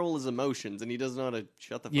control his emotions, and he doesn't know how to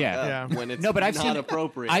shut the fuck Yeah. up Yeah. when it's no, but I've not seen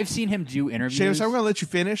appropriate. I've seen him do interviews. Seamus, I'm going to let you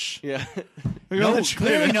finish. yeah. We're gonna No, let you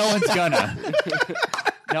clearly finish. no one's gonna.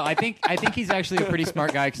 No, I think he's actually a pretty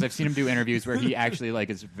smart guy because I've seen him do interviews where he actually like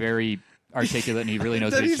is very articulate and he really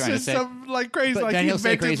knows Then what he he's trying to says say. some like crazy, But like then he he'll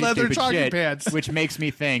say invented crazy leather stupid jogging shit, pants. which makes me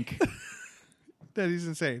think. That he's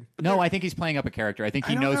insane. No, I think he's playing up a character. I think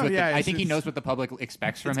he I don't knows know. what Yeah, I it's- think he it's- knows what the public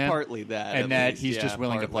expects from It's him, partly that, at and that least. he's Yeah, just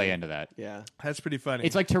willing to play partly. into that. Yeah. That's pretty funny.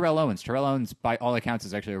 It's like Terrell Owens. Terrell Owens, by all accounts,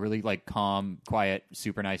 is actually a really like calm, quiet,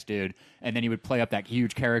 super nice dude. And then he would play up that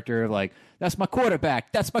huge character of like, "That's my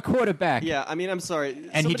quarterback. That's my quarterback." Yeah, I mean, I'm sorry.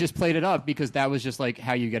 And he just played it up because that was just like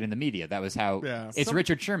how you get in the media. That was how Yeah. it's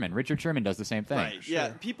Richard Sherman. Richard Sherman does the same thing. Right. Yeah,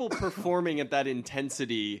 people performing at that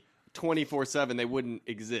intensity 24/7, they wouldn't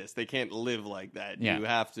exist. They can't live like that. Yeah. You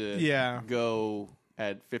have to Yeah. go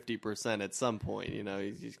at 50% at some point. You know,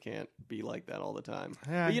 you just can't be like that all the time.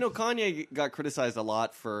 Yeah. But, you know, Kanye got criticized a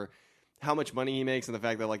lot for how much money he makes and the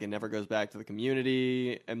fact that like it never goes back to the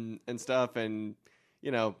community and stuff. And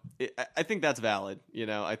you know, I think that's valid. You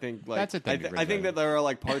know, I think like That's a thing to I think that criticize. there are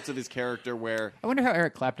like parts of his character where I wonder how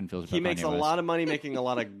Eric Clapton feels about he makes Kanye a West. lot of money making a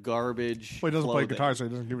lot of garbage. well, he doesn't play clothing. guitar, so he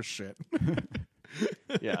doesn't give a shit.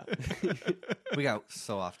 Yeah. We got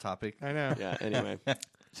so off topic. I know. Yeah. Anyway.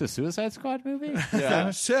 It's a Suicide Squad movie.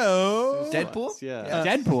 Yeah. So Deadpool? Yeah.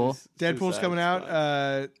 Deadpool. Deadpool's Suicide coming out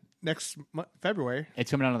Squad. next February.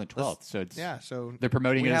 It's coming out on the 12th, so it's Yeah, so they're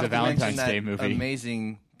promoting We it as have a to mention Valentine's that Day movie.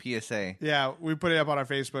 Amazing PSA. yeah, we put it up on our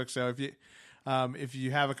Facebook. So if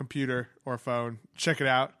you have a computer or a phone, check it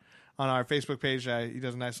out on our Facebook page. He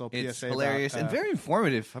does a nice little It's PSA. hilarious about, and very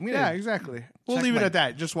informative. I'm gonna yeah, exactly. We'll check leave it my- at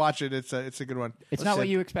that. Just watch it. It's a good one. It's not what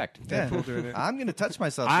you expect. Yeah. Deadpool doing it. I'm gonna touch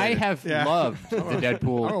myself. I later. have Yeah. loved the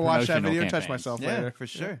Deadpool. I'm gonna watch that promotional video and touch campaigns. myself Yeah, later for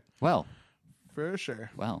sure. Well, for sure.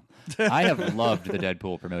 I have loved the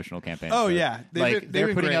Deadpool promotional campaign. Oh, yeah. They've they're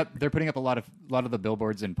been putting great. up a lot of the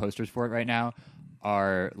billboards and posters for it right now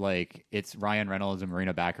are like it's Ryan Reynolds and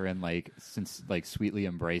Marina Baccarin sweetly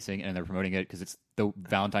embracing, and they're promoting it because it's the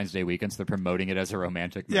Valentine's Day weekend, so they're promoting it as a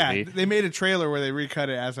romantic Yeah, movie. they made a trailer where they recut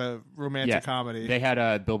it as a romantic comedy. They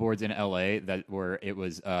had billboards in LA that were it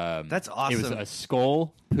was That's It was awesome. a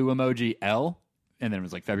skull poo emoji L, and then it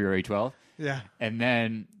was like February 12th. yeah. And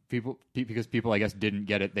then because people I guess didn't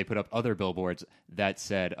get it, they put up other billboards that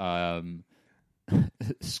said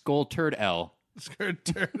skull turd L. Skirt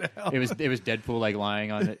turd out. It was Deadpool like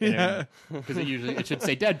lying on it Yeah. because it should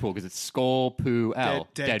say Deadpool because it's skull poo L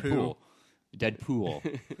Dead Deadpool.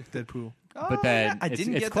 Deadpool. Deadpool. But then I it's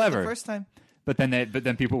didn't get clever. that the first time. But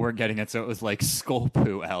then people weren't getting it, so it was like skull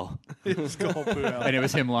poo L, Skull poo out. and it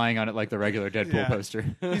was him lying on it like the regular Deadpool Yeah. poster.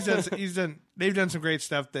 They've done some great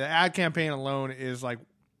stuff. The ad campaign alone is like,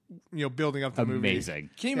 building up the movie. Amazing.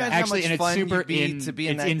 Can you imagine Actually, how much and fun it's super you'd be to be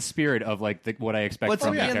in it's that? in spirit of like what I expect But to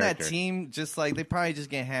from be that in that character. team, just like they probably just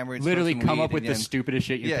get hammered. Literally smoke some come weed, up with and the then- stupidest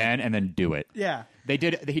shit you Yeah. can and then do it. Yeah. He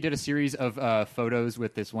did a series of photos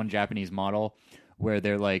with this one Japanese model where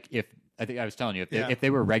they're like, I think I was telling you, if they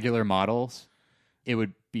were regular models, it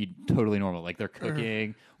would be totally normal. Like they're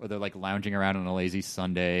cooking or they're like lounging around on a lazy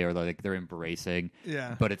Sunday or they're embracing.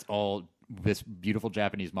 Yeah. But it's all this beautiful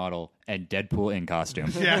Japanese model and Deadpool in costume.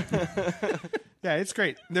 Yeah. Yeah, it's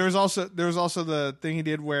great. There was also the thing he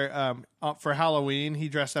did where for Halloween he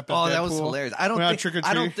dressed up as Oh, Deadpool. that was hilarious.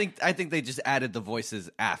 I think they just added the voices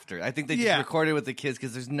after. I think they just Yeah. recorded with the kids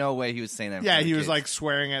because there's no way he was saying that. in Yeah, front of he the was kids. like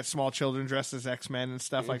swearing at small children dressed as X-Men and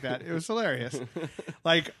stuff like that. It was hilarious.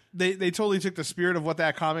 Like they totally took the spirit of what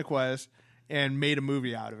that comic was and made a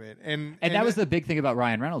movie out of it. And And that was the big thing about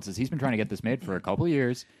Ryan Reynolds is he's been trying to get this made for a couple of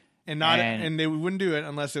years. and they wouldn't do it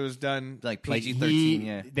unless it was done like Like PG-13.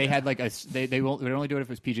 Yeah, they had like they would only do it if it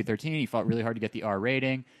was PG-13. He fought really hard to get the R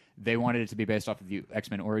rating. They wanted it to be based off of the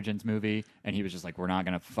X-Men Origins movie, and he was just like, "We're not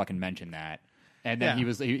going to fucking mention that." And then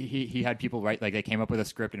he had people write, like, they came up with a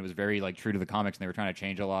script and it was very like true to the comics and they were trying to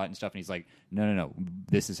change a lot and stuff. And he's like, no,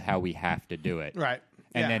 this is how we have to do it. Right.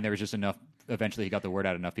 And Yeah. then there was just enough. Eventually, he got the word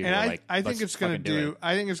out. Enough people And were like, I think it's going to do. it.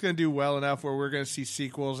 I think it's going to do well enough where we're going to see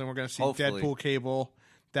sequels and we're going to see Hopefully. Deadpool Cable.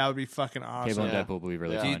 That would be fucking awesome. Cable and Yeah. Deadpool will be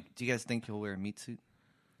really Yeah. fun. Do you guys think he'll wear a meat suit?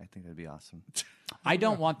 I think that'd be awesome. I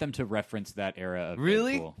don't want them to reference that era of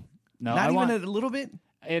Really? Deadpool. No, Not I even want a little bit.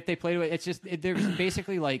 if they played it. It's just there's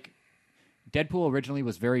basically like Deadpool originally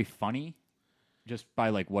was very funny, just by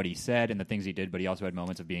like what he said and the things he did, but he also had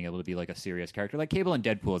moments of being able to be like a serious character. Like Cable and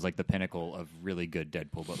Deadpool is like the pinnacle of really good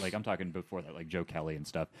Deadpool, but like I'm talking before that, like Joe Kelly and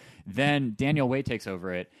stuff. Then Daniel Way takes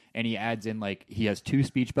over it and he adds in like he has 2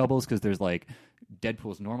 speech bubbles because there's like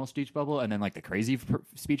Deadpool's normal speech bubble and then like the crazy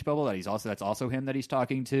speech bubble that's also him that he's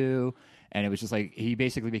talking to, and it was just like he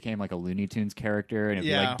basically became like a Looney Tunes character and it'd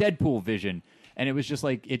be like Deadpool Vision. And it was just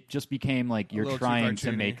like it just became like you're little too trying to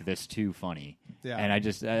cartoony. make this too funny. Yeah. And I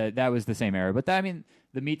just that was the same era. But I mean,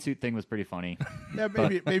 the meat suit thing was pretty funny. Yeah,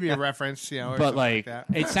 maybe a reference, or but something like, that.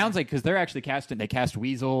 it sounds like because they're actually casting. They cast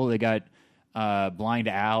Weasel. They got Blind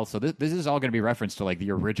Al. So this is all going to be reference to like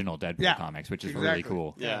the original Deadpool comics, which is really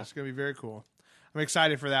cool. Yeah, Yeah. it's gonna be very cool. I'm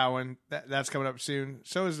excited for that one. That's coming up soon.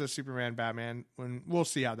 So is the Superman Batman. When we'll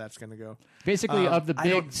see how that's gonna go. Basically, of the I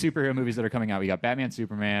big don't- superhero movies that are coming out, we got Batman,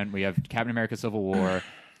 Superman. We have Captain America: Civil War.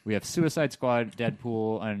 We have Suicide Squad,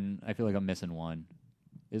 Deadpool, and I feel like I'm missing one.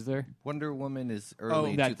 Is there? Wonder Woman is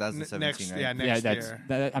early that- 2017, next, right? yeah, next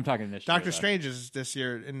year. I'm talking this. Doctor year, though. Strange is this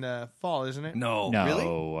year in the fall, isn't it? No, No,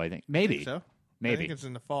 really? I think maybe. So I Maybe. think it's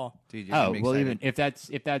in the fall. Dude, you're Oh gonna be well, excited. even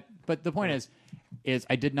if that. But the point is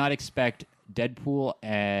I did not expect Deadpool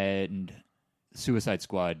and Suicide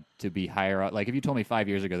Squad to be higher up. Like if you told me 5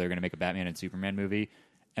 years ago they were going to make a Batman and Superman movie,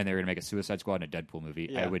 and they were going to make a Suicide Squad and a Deadpool movie,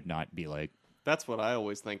 I Yeah. would not be like, That's what I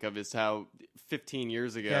always think of is how 15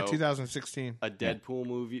 years ago, Yeah, 2016. a Deadpool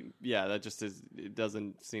movie. Yeah, that just is. It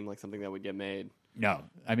doesn't seem like something that would get made. no.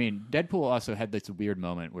 I mean, Deadpool also had this weird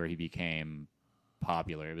moment where he became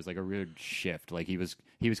popular. It was like a weird shift. Like he was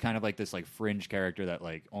kind of like this like fringe character that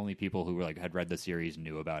like only people who were like had read the series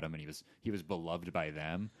knew about him, and he was beloved by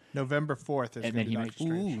them. November 4th is And going then to he be made Doctor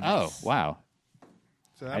Strange. Oh wow.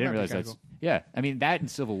 So that I didn't might be realize kinda that's cool. yeah. I mean, that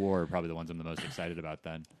and Civil War are probably the ones I'm the most excited about.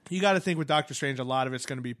 Then You got to think with Doctor Strange, a lot of it's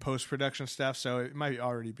going to be post production stuff, so it might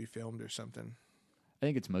already be filmed or something. I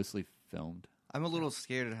think it's mostly filmed. I'm a little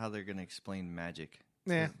scared at how they're going to explain magic.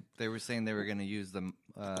 Yeah. They were saying they were going to use the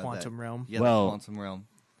Quantum realm. Yeah, Well- the quantum realm.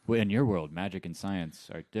 Well, in your world, magic and science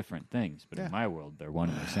are different things, but Yeah. in my world, they're one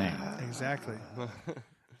and the same. Exactly.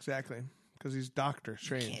 Exactly. Because he's Doctor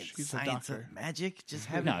Strange. He's a Science doctor. of magic. Just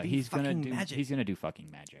have No, it be he's gonna fucking do. magic. He's gonna do fucking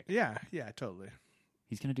magic. Yeah, totally.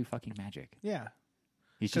 He's gonna do fucking magic. Yeah.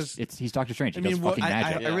 He's just 'Cause- he's Doctor Strange. He I mean, does what- fucking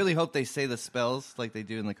magic. I really hope they say the spells like they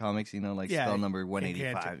do in the comics. Like Yeah. spell number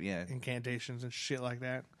 185. Yeah. Incantations and shit like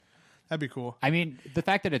that. That'd be cool. I mean, the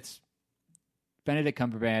fact that it's Benedict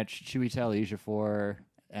Cumberbatch, Chiwetel Ejiofor,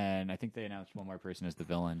 and I think they announced one more person as the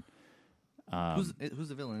villain. Who's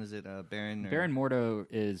the villain? Is it Baron? Or, Baron Mordo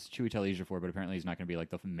is Chiwetel Ejiofor, but apparently he's not going to be like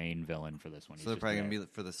the main villain for this one. So they're probably going to be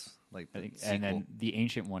for this like I the think, sequel. and then the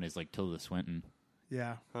ancient one is like Tilda Swinton,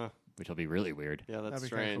 Yeah. which will be really weird. Yeah, that's That'd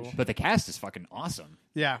be kinda strange. cool. But the cast is fucking awesome.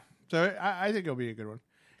 Yeah. So I think it'll be a good one.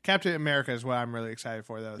 Captain America is what I'm really excited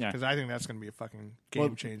for, though, Yeah. because I think that's going to be a fucking game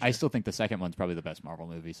Well, changer. I still think the second one's probably the best Marvel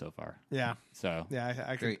movie so far. yeah. So Yeah.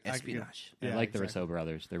 I Very could. I could espionage. I yeah, like the exactly. Rousseau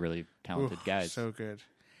brothers. They're really talented Oof, guys. So good.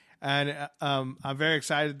 And I'm very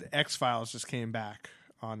excited. The X Files just came back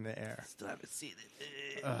on the air. Still haven't seen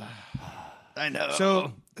it. I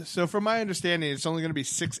know. So from my understanding, it's only going to be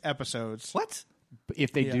 6 episodes. what? But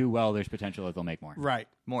if they Yeah. do well, there's potential that they'll make more. Right.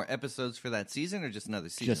 More episodes for that season or just another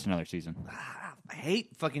season? Just another season. I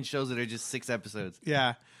hate fucking shows that are just 6 episodes.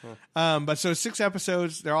 Yeah. But so 6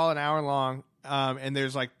 episodes, they're all an hour long. And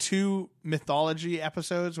there's like 2 mythology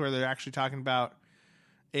episodes where they're actually talking about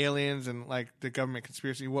aliens and like the government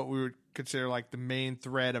conspiracy, what we would consider like the main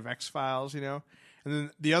thread of X Files, And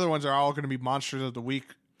then the other ones are all going to be monsters of the week.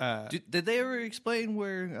 Did they ever explain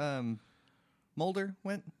where Mulder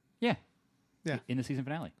went? Yeah. Yeah. In the season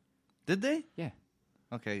finale. Did they? Yeah.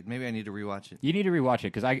 Okay, maybe I need to rewatch it. You need to rewatch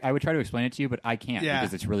it because I would try to explain it to you, but I can't Yeah.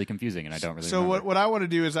 because it's really confusing and I don't really So remember. what I want to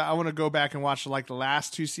do is I want to go back and watch like the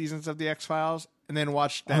last 2 seasons of the X Files and then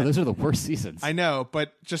watch that. Oh, those are the worst seasons. I know,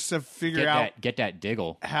 but just to figure out Get that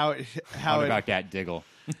diggle. how Talk it about that diggle.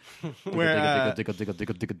 where diggle, diggle,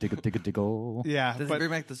 diggle, diggle, diggle, diggle, diggle. yeah, Does it but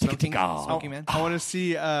bring back the smoking Tick-a-tick-a. man? I want to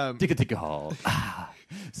see Diggle, diggle.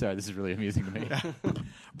 Sorry, this is really amusing to me.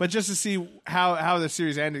 But just to see how the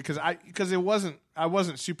series ended, because I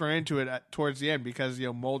wasn't super into it towards the end because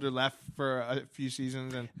Mulder left for a few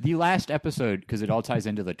seasons and The last episode, because it all ties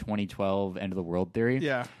into the 2012 end of the world theory.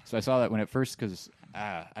 Yeah. So I saw that when it first, because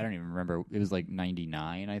I don't even remember. It was like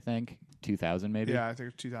 99, I think, 2000 maybe. I think it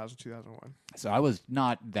was 2000, 2001. So I was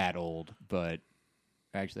not that old, but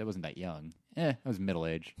actually I wasn't that young. I was middle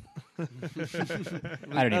aged. I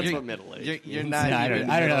don't That's even. what middle age. You're not I even don't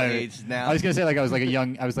know. middle-aged now. I was gonna say like I was like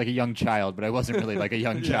a young child, but I wasn't really like a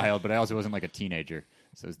young child, but I also wasn't like a teenager.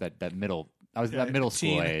 So it was that middle. I was that middle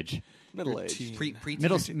school teen. age. Middle age.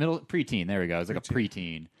 Middle preteen. There we go. I was like a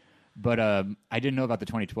preteen. But I didn't know about the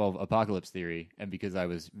 2012 apocalypse theory, and because I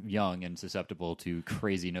was young and susceptible to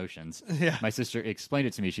crazy notions, my sister explained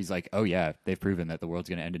it to me. She's like, "Oh yeah, they've proven that the world's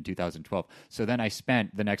going to end in 2012." So then I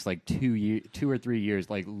spent the next like 2 or 3 years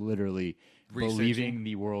like literally believing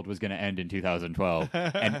the world was going to end in 2012,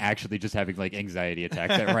 and actually just having like anxiety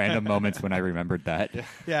attacks at random moments when I remembered that.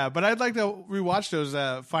 Yeah, but I'd like to rewatch those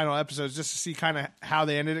final episodes just to see kind of how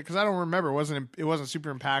they ended it because I don't remember. It wasn't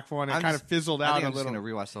super impactful and it kind of fizzled out a I'm just little. gonna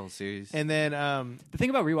rewatch the whole series. And then The thing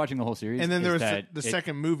about rewatching the whole series, and then there is was that the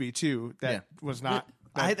second movie too that was not.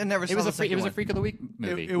 I never saw It was the a second freak of the week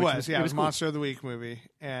movie. It was It was cool. Monster of the Week movie,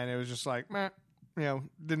 and it was just like, meh,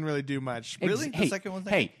 didn't really do much. Really? The Hey, second one's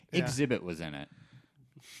hey, Yeah. Exhibit was in it.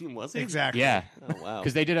 Was it? Exactly. Yeah, Oh wow.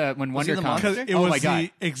 because they did when Was he the WonderCon. monster? Because it Oh was my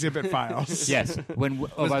god! the Exhibit Files. Yes. When by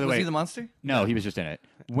the was way, he the monster? no, he was just in it.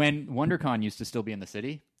 When WonderCon used to still be in the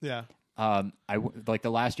city, Yeah. like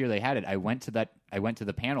the last year they had it, I went to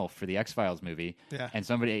the panel for the X-Files movie, Yeah. and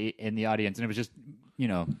somebody in the audience, and it was just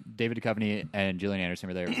David Duchovny and Gillian Anderson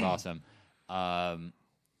were there. It was awesome,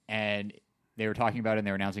 and they were talking about it and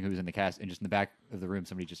they were announcing who was in the cast, and just in the back of the room,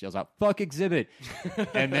 somebody just yells out, "Fuck Exhibit!"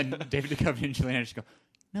 And then David Duchovny and Gillian Anderson go,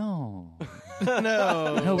 "No,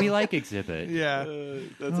 no, we like Exhibit." Yeah.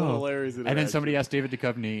 That's a hilarious. And then somebody asked David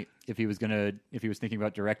Duchovny if he was thinking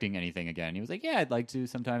about directing anything again. He was like, "Yeah, I'd like to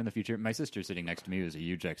sometime in the future." My sister sitting next to me was a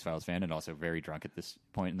huge X-Files fan and also very drunk at this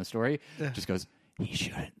point in the story. Just goes, "He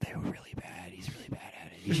shouldn't. They were really bad. He's really bad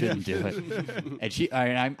at it. He shouldn't do it."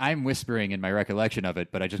 And I'm whispering in my recollection of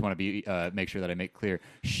it, but I just want to make sure that I make clear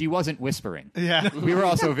she wasn't whispering. Yeah. We were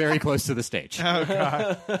also very close to the stage. Oh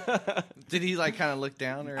God. Did he like kind of look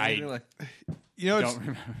down or anything? Like, Don't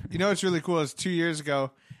remember. What's really cool is 2 years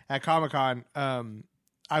ago at Comic-Con,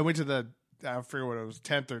 I went to I forget what it was,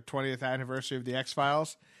 10th or 20th anniversary of the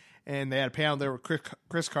X-Files, and they had a panel there with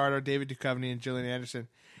Chris Carter, David Duchovny, and Gillian Anderson.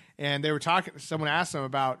 And they were talking. Someone asked them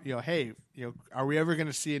about, hey, are we ever going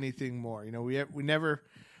to see anything more? We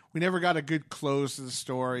never got a good close to the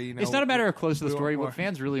story. It's not a matter of close to the we story. want What more.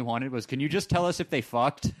 fans really wanted was, can you just tell us if they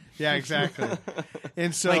fucked? Yeah, exactly.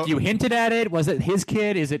 And so, Like, you hinted at it. Was it his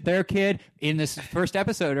kid? Is it their kid? In this first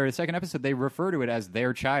episode or the second episode, they refer to it as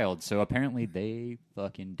their child. So apparently they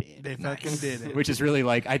fucking did. they fucking did it. Which is really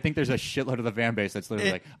like, I think there's a shitload of the fan base that's literally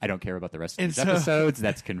It- like, I don't care about the rest of and these so- episodes.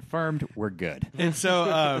 That's confirmed. We're good. And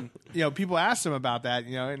so, people asked him about that,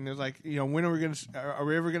 and it was like, when are we going to? Are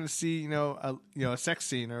we ever going to see, a sex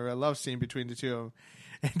scene or a love scene between the two of them?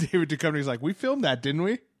 And David Duchovny's like, we filmed that, didn't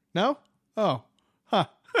we? No? Oh, huh.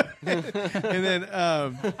 And then,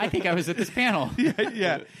 I think I was at this panel.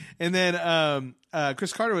 yeah. And then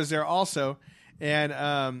Chris Carter was there also, and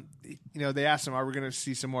they asked him, "Are we going to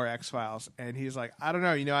see some more X-Files?" And he's like, "I don't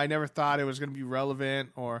know. I never thought it was going to be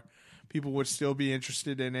relevant or people would still be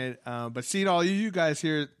interested in it. But seeing all you guys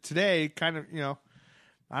here today, kind of,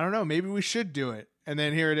 I don't know. Maybe we should do it." And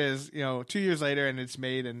then here it is, 2 years later, and it's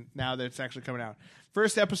made, and now that it's actually coming out.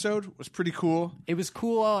 First episode was pretty cool. It was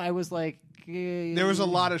cool. I was like, There was a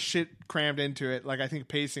lot of shit crammed into it. Like, I think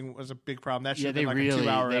pacing was a big problem. That should have been like a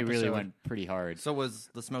 2-hour episode. really went pretty hard. so was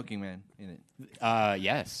the Smoking Man in it?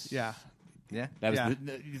 Yes. Yeah. Yeah. That was Yeah.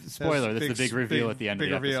 the spoiler. That's the big reveal at the end of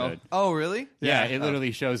big the reveal. episode. Oh, really? Yeah, Yeah. it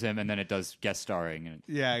literally shows him, and then it does guest starring. And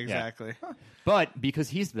Yeah, exactly. But because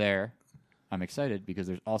he's there, I'm excited because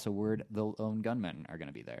there's also word the lone gunmen are going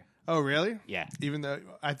to be there. Oh, really? Yeah. Even though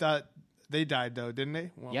I thought they died, though, didn't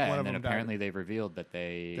they? Well, Yeah, one and of then them apparently they've revealed that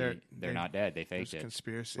they're not dead. They died. faked There's it.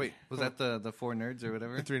 conspiracy. Wait, was that the four nerds or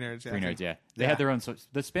whatever? The three nerds. Yeah. Three nerds, yeah. They Yeah. had their own.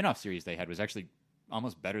 The spin-off series they had was actually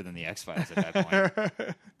almost better than the X-Files at that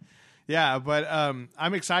point. Yeah, but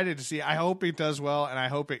I'm excited to see. I hope it does well, and I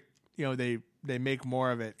hope it. They make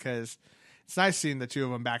more of it because it's nice seeing the two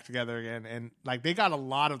of them back together again. And like they got a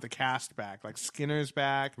lot of the cast back. Like Skinner's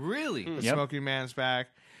back. Really? The Yep. Smoking Man's back.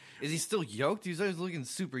 Is he still yoked? He's always looking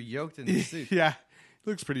super yoked in the suit. Yeah,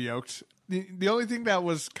 looks pretty yoked. The only thing that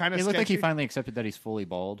was kind of It looked like he sketchy- finally accepted that he's fully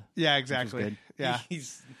bald. Yeah, exactly. good. Yeah,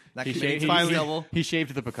 He's not He committing shaved, to finally- the double. he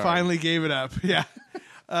shaved the Picard. finally gave it up. Yeah.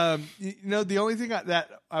 The only thing that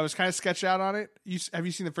I was kind of sketched out on it. Have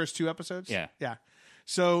you seen the first 2 episodes? Yeah. Yeah.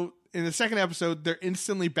 So in the second episode, they're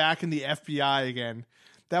instantly back in the FBI again.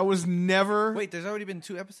 That was never. Wait, there's already been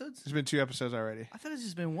 2 episodes? There's been 2 episodes already. I thought it's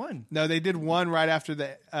just been 1. No, they did one right after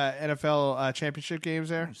the NFL championship games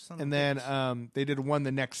there, son of and a then they did one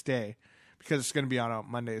the next day because it's going to be on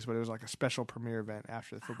Mondays. But it was like a special premiere event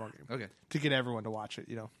after the football game. Okay. To get everyone to watch it,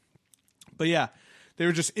 But yeah, they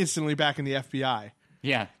were just instantly back in the FBI.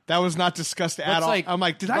 Yeah. That was not discussed at all. I'm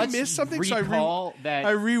like, did I let's miss something? So I recall that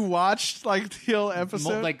rewatched like the whole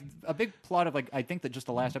episode. like a big plot of I think that just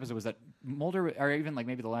the last episode was that Mulder, or even like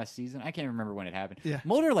maybe the last season, I can't remember when it happened. Yeah.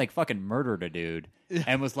 Mulder like fucking murdered a dude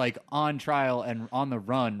and was like on trial and on the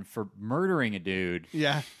run for murdering a dude.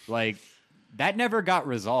 Yeah. Like that never got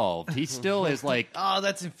resolved. He still is like, Oh,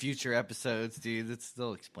 that's in future episodes, dude.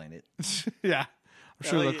 They'll explain it. Yeah. I'm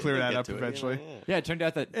sure Yeah, they'll clear they that get up to it, eventually. yeah, it turned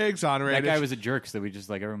out that Exonerated. that guy was a jerk, so we just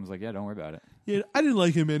like everyone was like, yeah, don't worry about it. Yeah, I didn't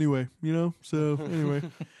like him anyway, So anyway,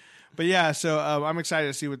 but yeah, so I'm excited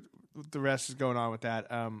to see what the rest is going on with that.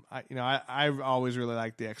 I've always really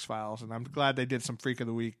liked the X-Files, and I'm glad they did some Freak of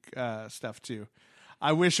the Week stuff too.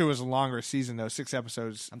 I wish it was a longer season though, 6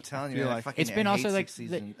 episodes. I'm telling I you, feel man, like fucking It's been hate also, like, 6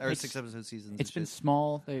 season, or it's- 6 episode seasons. It's and been shit.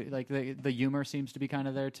 small. The humor seems to be kind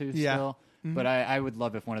of there too. Yeah. Still, but I would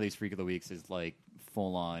love if one of these Freak of the Weeks is like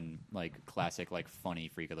full on like classic like funny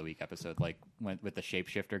Freak of the Week episode, like with the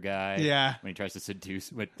shapeshifter guy. Yeah. when he tries to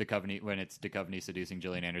seduce with Duchovny, when it's Duchovny seducing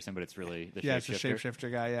Gillian Anderson, but it's really the yeah, it's a shapeshifter.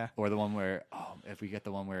 shapeshifter guy. Yeah, Or the one where if we get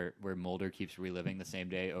the one where Mulder keeps reliving the same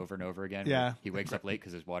day over and over again. Yeah. where he wakes up late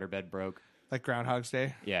because his waterbed broke. like Groundhog's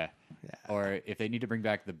Day. Yeah. Or if they need to bring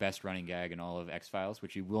back the best running gag in all of X-Files,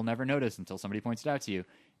 which you will never notice until somebody points it out to you,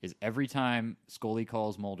 is every time Scully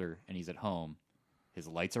calls Mulder and he's at home, his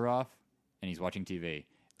lights are off and he's watching TV.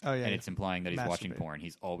 Oh yeah, And it's implying that he's watching Masturbate. porn.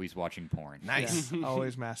 He's always watching porn. Nice. Yeah,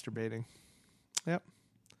 always masturbating. Yep,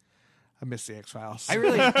 I miss the X-Files. I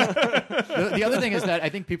really. the other thing is that I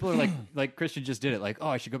think people are like Christian just did it. Like, oh,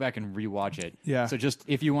 I should go back and rewatch it. Yeah. So just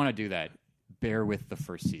if you want to do that, bear with the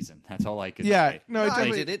first season. That's all I can Yeah, say. no, it I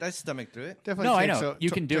definitely, did it. I stomached through it. definitely No, I takes know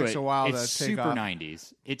you can do takes it. a while It's to take super off.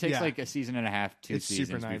 90s. It takes Yeah. like a season and a half, 2 It's super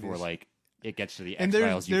seasons before 90s. like it gets to the And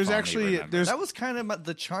X-Files. there's you actually fondly remember. there's That was kind of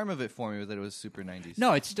the charm of it for me, that it was super 90s.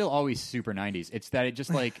 No, it's still always super 90s. It's that it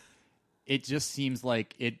just like it just seems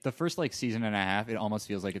like it the first like season and a half, it almost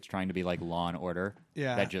feels like it's trying to be like Law and Order.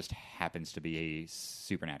 Yeah. That just happens to be a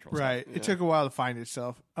supernatural stuff. right. It took a while to find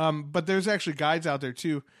itself. But there's actually guides out there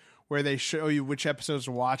too, where they show you which episodes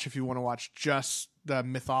to watch if you want to watch just the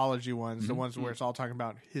mythology ones, the ones where it's all talking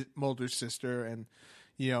about Mulder's sister and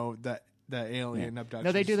the alien abduction.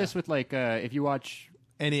 No, they do this stuff. with like if you watch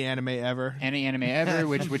any anime ever. any anime ever,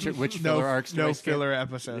 which filler arcs do I no skip? filler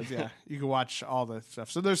episodes. Yeah, you can watch all the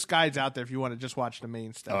stuff. So there's guides out there if you want to just watch the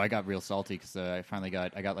main stuff. Oh, I got real salty because I finally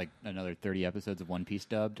got like another 30 episodes of One Piece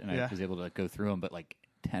dubbed, and Yeah. I was able to go through them, but like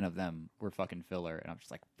 10 of them were fucking filler, and I'm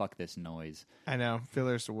just like, fuck this noise. I know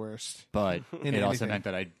filler's the worst. But In it also anything. meant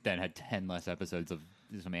that I then had 10 less episodes of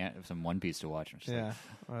some One Piece to watch. I'm just Yeah.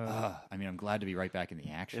 like, I mean, I'm glad to be right back in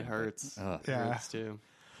the action. It hurts. But, It Yeah. hurts too.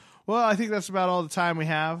 Well, I think that's about all the time we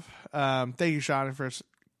have. Thank you, Sean, for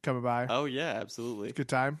coming by. Oh yeah, absolutely. Good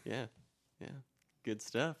time. Yeah, yeah, good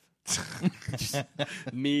stuff.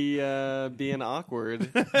 Me being awkward,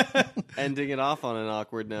 ending it off on an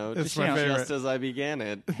awkward note, It's my favorite. just as I began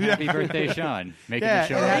it. Happy birthday, Sean. Making Yeah, the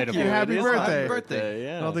show thank relatable. you. Happy It is my birthday. Birthday.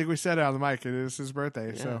 Yeah. I don't think we said it on the mic. It is his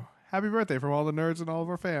birthday. So happy birthday from all the nerds and all of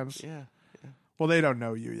our fans. yeah, Well, they don't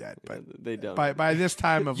know you yet, but they don't. by this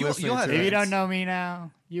time of You'll listening have to If it, you don't know me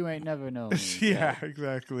now, you ain't never know me. yeah,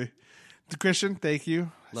 exactly. Christian, thank you.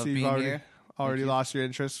 Love See, you've being already, here. Already lost your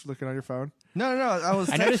interest looking on your phone. No, I was.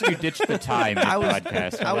 I noticed you ditched the time I was,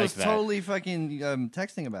 podcast. I like was that. totally fucking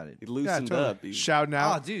texting about it. He loosened up. He- Shouting Oh,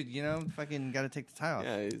 out. dude, fucking got to take the tie off.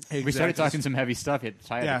 yeah, he's- Exactly. We started talking some heavy stuff. He had the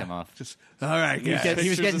tie had to come off. Just all right, He was, guys. he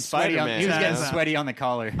was Pictures getting of sweaty. He was Spider-Man. getting Yeah. sweaty on the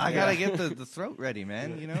collar. I gotta get the throat ready,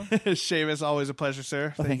 man. Seamus, always a pleasure,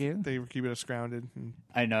 sir. thank you. Thank you for keeping us grounded. And,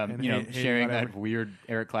 I know, And hating sharing that whatever. weird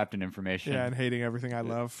Eric Clapton information. yeah, and hating everything I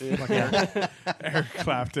love. Like Eric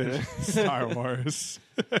Clapton, Star Wars.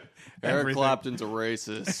 Eric Everything. Clapton's a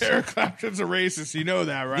racist. Eric Clapton's a racist. You know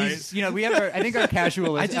that, right? These, we have I think our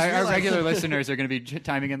casual, I just our realized- regular listeners are going to be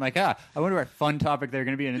timing in like, I wonder what fun topic they're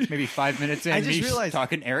going to be, and it's maybe 5 minutes in. I just me realized-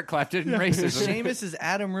 talking Eric Clapton and racism. Seamus is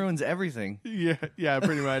Adam ruins everything. yeah,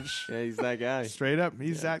 pretty much. Yeah, he's that guy. Straight up,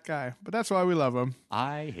 he's that guy. But that's why we love him.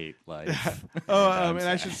 I hate life. Oh, and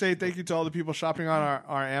I should say thank you to all the people shopping on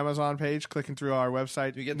our Amazon page, clicking through our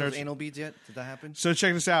website. Did you get those anal beads yet? Did that happen? So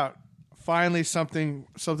check this out. finally something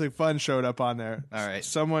fun showed up on there. All right.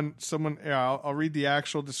 Someone. Yeah, I'll read the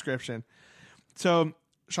actual description. So,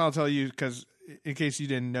 Sean, I'll tell you because in case you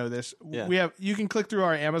didn't know this, you can click through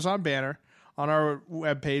our Amazon banner on our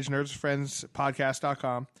webpage,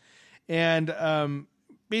 nerdsfriendspodcast.com, and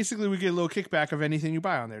basically we get a little kickback of anything you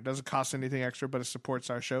buy on there. It doesn't cost anything extra, but it supports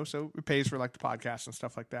our show, so it pays for like the podcast and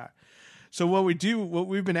stuff like that. So what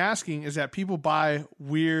we've been asking is that people buy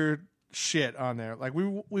weird shit on there. Like we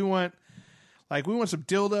want some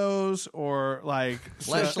dildos or like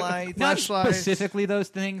Fleshlights. Not fleshlights. specifically those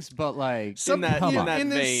things, but like Some, in that come on. vein in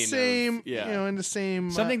the of- same, yeah. in the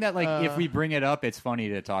same something that like if we bring it up, it's funny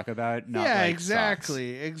to talk about. Not yeah, like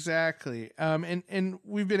exactly. And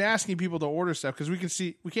we've been asking people to order stuff because we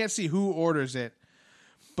can't see who orders it,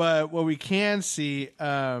 but what we can see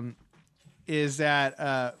is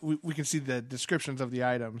that we can see the descriptions of the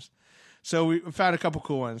items. So we found a couple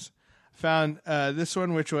cool ones. Found this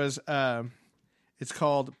one, which was it's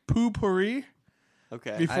called Poo-Pourri.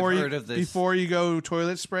 Okay. I've heard of this. Before you go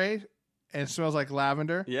toilet spray, and it smells like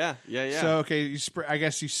lavender. Yeah. So okay, you spray. I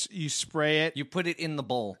guess you spray it. You put it in the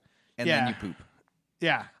bowl and Yeah. then you poop.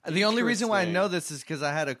 Yeah, The only reason why I Interesting. know this is because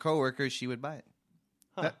I had a coworker. She would buy it.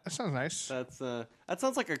 that sounds nice. That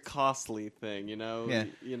sounds like a costly thing, you know. Yeah.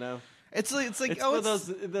 You know. It's like It's oh, for it's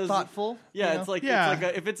those thoughtful. Yeah, you it's know? like Yeah.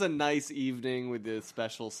 if it's a nice evening with a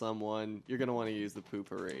special someone, you're gonna want to use the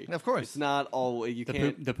poopery. Of course. It's not always you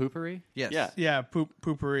can't the poopery. Yes. yeah. Yeah,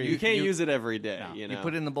 Poo-Pourri. You can't you- use it every day. No. You know. You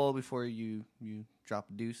put it in the bowl before you drop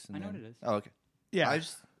a deuce. And I know then- what it is. Oh, okay. Yeah, I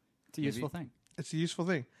just It's a useful thing. it's a useful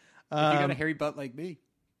thing. If you got a hairy butt like me,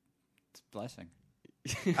 it's a blessing.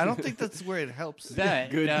 I don't think that's where it helps. That,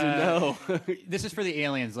 Good to know. This is for the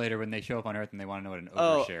aliens later when they show up on Earth and they want to know what an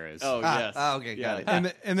oh, overshare is. yes. okay, Yeah. got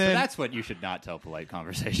it. and So then that's what you should not tell polite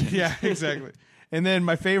conversation. yeah, exactly. And then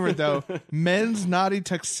my favorite though, men's naughty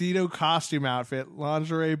tuxedo costume outfit,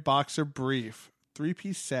 lingerie boxer brief,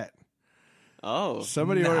 3-piece set. Oh,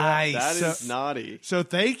 Somebody ordered Nice. that is so, naughty. so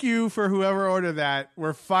thank you for whoever ordered that.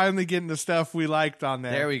 We're finally getting the stuff we liked on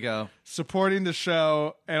there. There we go. Supporting the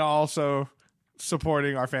show and also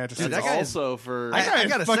supporting our fantasy. Dude, that It's guy is- also for That guy I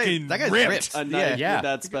is gotta say, fucking that guy's ripped. ripped. a night Yeah. with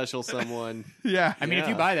that special someone. Yeah. I mean, if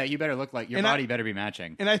you Yeah. buy that, you better look like your And I- body better be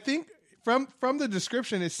matching. And I think from the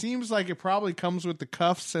description, it seems like it probably comes with the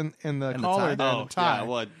cuffs and the the collar tie. there, Oh, the tie. yeah,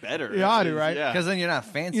 what better? You ought to, right? Yeah. Because then you're not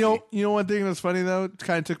fancy. You know one thing that's funny though, it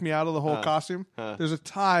kind of took me out of the whole costume. There's a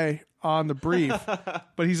tie on the brief,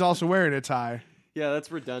 but he's also wearing a tie. Yeah,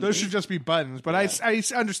 that's redundant. Those should just be buttons, but I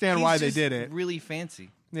understand He's why they just did it. Really fancy.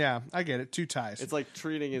 Yeah, I get it. 2 ties. It's like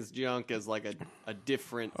treating his junk as like a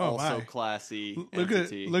different, Oh, also my. classy look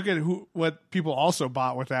entity. at what people also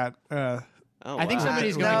bought with that. Oh, I think wow.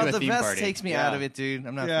 somebody's no, going to a the theme vest party. takes me Yeah. out of it, dude.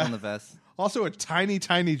 I'm not Yeah. feeling the vest. Also, a tiny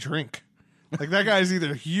drink. Like that guy's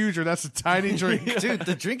either huge or that's a tiny drink. Dude,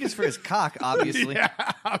 the drink is for his cock, obviously.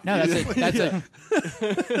 No, that's a.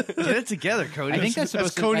 Get it together, Cody. I think that's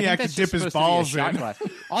That's supposed to. cognac I think that's to dip just his supposed to be a balls shot in. glass.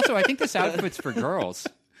 Also, I think this outfit's for girls.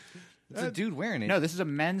 it's a dude wearing it. No, this is a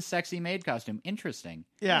men's sexy maid costume. Interesting.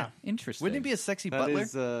 Yeah. Interesting. Wouldn't it be a sexy That butler?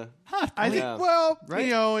 is I think. Yeah. Well, Right?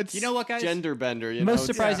 it's You know what, guys? gender bender. You Most know,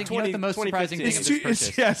 surprising. You know what the most surprising thing of it's, this it's,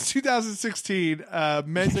 purchase? it's 2016. Men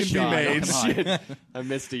can be Sean, maids. come on. I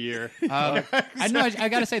missed a year. I know. I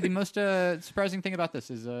got to say, the most surprising thing about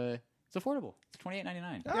this is it's affordable. It's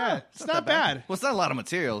 $28.99. Yeah, it's not bad. Well, it's not a lot of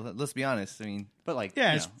material. Let's be honest. I mean, But like, Yeah,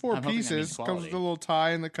 you it's know, 4 I'm hoping that means pieces. Comes quality. with a little tie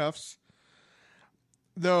and the cuffs.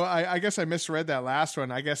 Though I guess I misread that last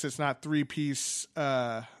one. I guess it's not 3 pieces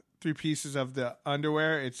of the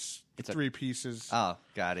underwear. It's It's a- 3 pieces. oh,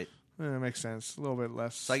 got it. It makes sense. A little bit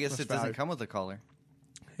less. So I guess less it doesn't value. come with a collar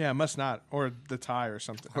Yeah, it must not, or the tie or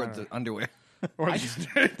something, I or don't the know. underwear. Or You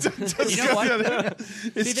know what?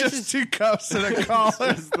 It's this just is- 2 cuffs and a collar.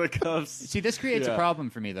 It's the cuffs. See, this creates a Yeah. problem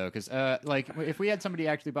for me though, because like if we had somebody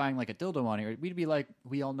actually buying like a dildo on here, we'd be like,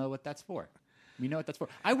 we all know what that's for. We know what that's for.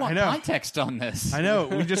 I want know. context on this. I know.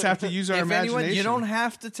 We just have to use our If imagination. anyone, you don't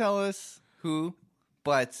have to tell us who,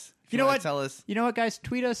 but if You know wanna what? Tell us. You know what, guys?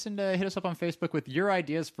 Tweet us and hit us up on Facebook with your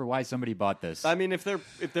ideas for why somebody bought this. I mean, if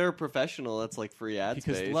they're a professional, that's like free ad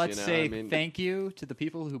Because space. let's you know? say I mean, thank you to the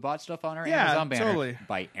people who bought stuff on our Yeah, Amazon banner totally.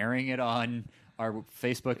 by airing it on our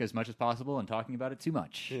Facebook as much as possible and talking about it too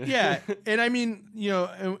much. Yeah, and I mean,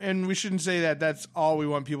 and we shouldn't say that that's all we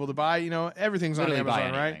want people to buy. Everything's on Literally buy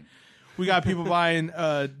Amazon, right? anything. We got people buying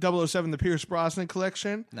 007, the Pierce Brosnan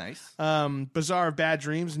collection. Nice. Bizarre of Bad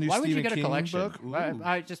Dreams, new Why would you Stephen get a King collection? book.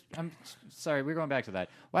 I'm sorry, we're going back to that.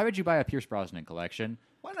 Why would you buy a Pierce Brosnan collection?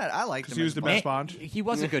 Why not? I liked him. he was as the Bond. best Bond. He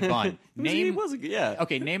was a good Bond. he Name was a, yeah.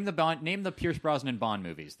 okay. Name the Pierce Brosnan Bond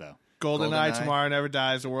movies though. GoldenEye, GoldenEye. Tomorrow Never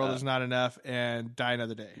Dies, The World Is Not Enough, and Die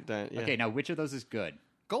Another Day. Yeah. Okay, now which of those is good?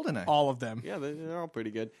 GoldenEye. All of them. Yeah, they're all pretty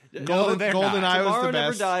good. they're not. GoldenEye was Tomorrow the Never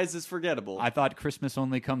best. Dies is forgettable. I thought Christmas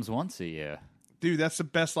only comes once a year. Dude, that's the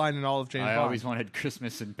best line in all of James I Bond. always wanted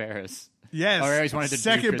Christmas in Paris. Yes. Or I always wanted to do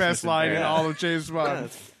Second Christmas best in line in Paris. all of James Bond.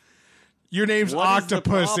 Yes. Your name's What is the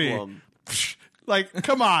Octopussy. problem? Like,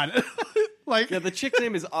 come on. Like, Yeah, the chick's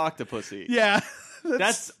name is Octopussy. yeah.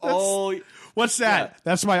 That's all. What's that? Yeah.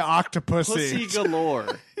 That's my Octopussy. Pussy galore.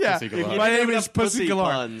 Yeah. Pussy galore. My You name have is enough Pussy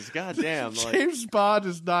Galore. Puns. God damn. Like, James Bond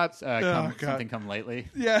is not. Oh, God. Something come lately.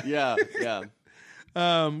 Yeah. yeah,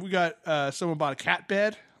 yeah. We got someone bought a cat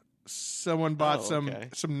bed. Someone bought Oh, some okay.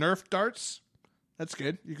 Nerf darts. That's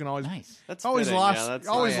good. You can always Nice. That's always fitting. lost Yeah, that's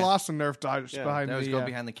always yeah. lost some Nerf darts Yeah. behind They always the. go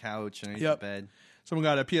behind the couch and underneath Yep. the bed. Someone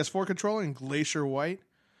got a PS4 controller in Glacier White.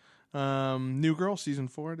 New Girl season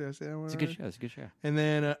 4. Did I say that one? It's a good show. It's a good show. And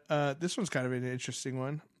then this one's kind of an interesting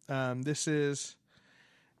one. This is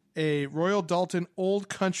a Royal Dalton Old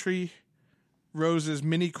Country Roses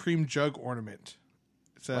mini cream jug ornament.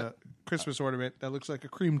 It's a Christmas ornament that looks like a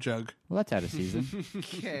cream jug. Well, that's out of season.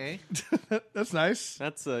 Okay. That's nice.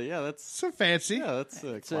 That's that's So fancy. that's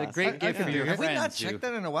It's a classic. great gift can for do your it. Have we not friends. checked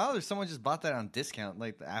that in a while, or someone just bought that on discount,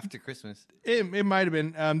 like after Christmas? It might have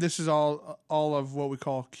been. This is all of what we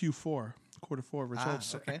call Q4, quarter 4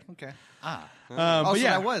 results. Okay. Ah, Oh, but so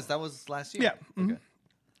yeah, that was last year. Yeah. Okay.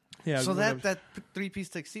 yeah. So that 3-piece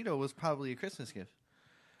tuxedo was probably a Christmas gift.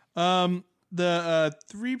 The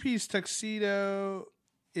 3-piece tuxedo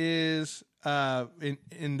is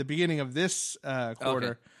in the beginning of this quarter.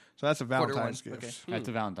 Okay. So that's a Quarter Valentine's one, gift. okay. that's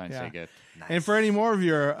a Valentine's Yeah. Day gift. And for any more of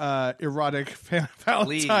your erotic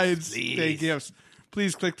Valentine's Please. Day gifts,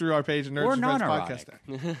 please click through our page at Nerds Or and Friends non-erotic.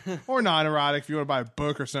 Podcast. Or non-erotic if you want to buy a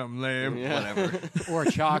book or something lame. Whatever. Or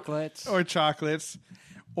chocolates. Or chocolates.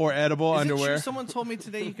 Or edible Is it underwear. true someone told me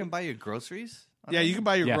today you can buy your groceries? on Yeah, you can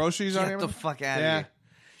buy your Yeah. groceries on Get the Amazon. fuck out of Yeah. here.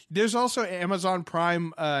 There's also Amazon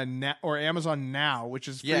Prime or Amazon Now, which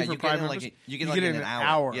is free Yeah, for you get Prime it members. like you get it in an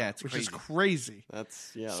hour. Yeah, it's which crazy. is crazy.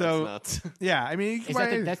 That's So- that's nuts. Yeah, I mean, you can Is buy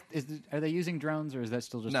that the, anything. are they using drones or is that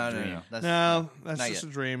still just No, a no, dream? no. That's, No, that's not just yet.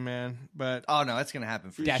 a dream, man. But Oh no, that's gonna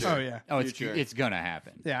happen for That's- sure. oh yeah, Oh, it's Future. it's gonna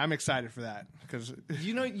happen. yeah, I'm excited for that because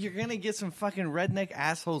You know you're gonna get some fucking redneck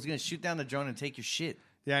assholes gonna shoot down the drone and take your shit.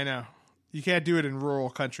 yeah, I know you can't do it in rural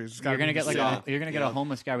countries. It's gotta You're gonna be get like city. you're gonna get a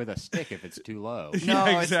homeless guy with a stick if it's too low. No,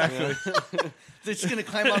 Yeah, it's exactly. They're just gonna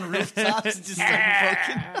climb on rooftops and just start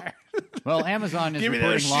poking. Well, Amazon is Give me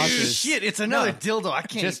reporting those loses. Shit, it's another dildo. I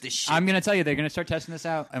can't Just, eat this shit. I'm going to tell you, they're going to start testing this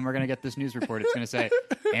out, and we're going to get this news report. It's going to say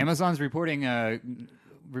Amazon's reporting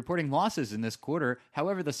losses in this quarter.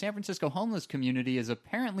 However, the San Francisco homeless community is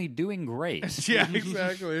apparently doing great. Yeah,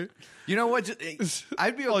 exactly. You know what?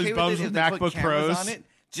 I'd be All these okay bums with it if with they put MacBook cameras Pros. on it,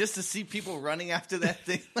 just to see people running after that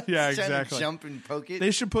thing. Like, Yeah, trying exactly. To jump and poke it.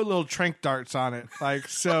 They should put little trank darts on it, like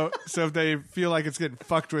so if they feel like it's getting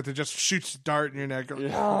fucked with, it just shoots a dart in your neck. You're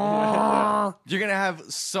gonna have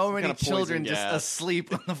so many kind of poison children just gas.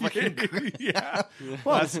 asleep on the fucking ground. Yeah,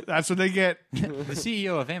 well, that's what they get. The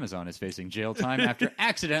CEO of Amazon is facing jail time after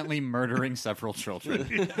accidentally murdering several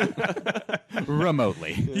children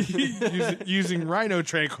remotely. using rhino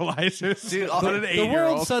tranquilizers. Dude, on an The world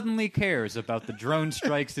 8-year-old. suddenly cares about the drone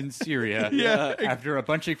strikes in Syria Yeah. after a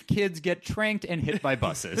bunch of kids get tranked and hit by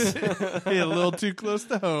buses. Hit a little too close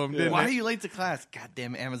to home, didn't Why are it? you late to class?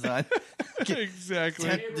 Goddamn Amazon. Exactly.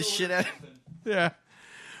 Get the shit out. Yeah.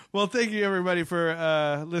 Well, thank you everybody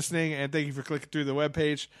for listening, and thank you for clicking through the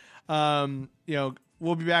webpage.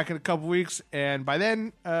 We'll be back in a couple weeks, and by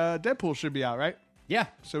then, Deadpool should be out, right? Yeah.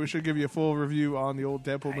 So we should give you a full review on the old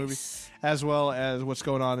Deadpool movie, as well as what's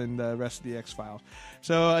going on in the rest of the X-Files.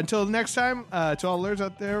 So until next time, to all nerds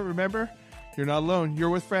out there, remember, you're not alone. You're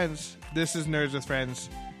with friends. This is Nerds with Friends.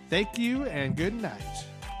 Thank you, and good night.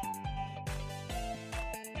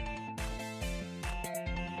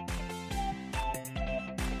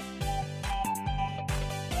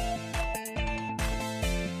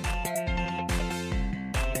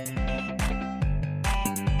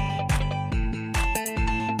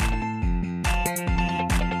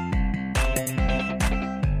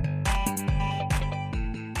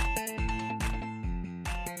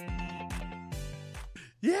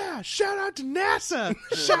 Yeah, shout out to NASA.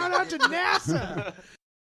 Shout out to NASA.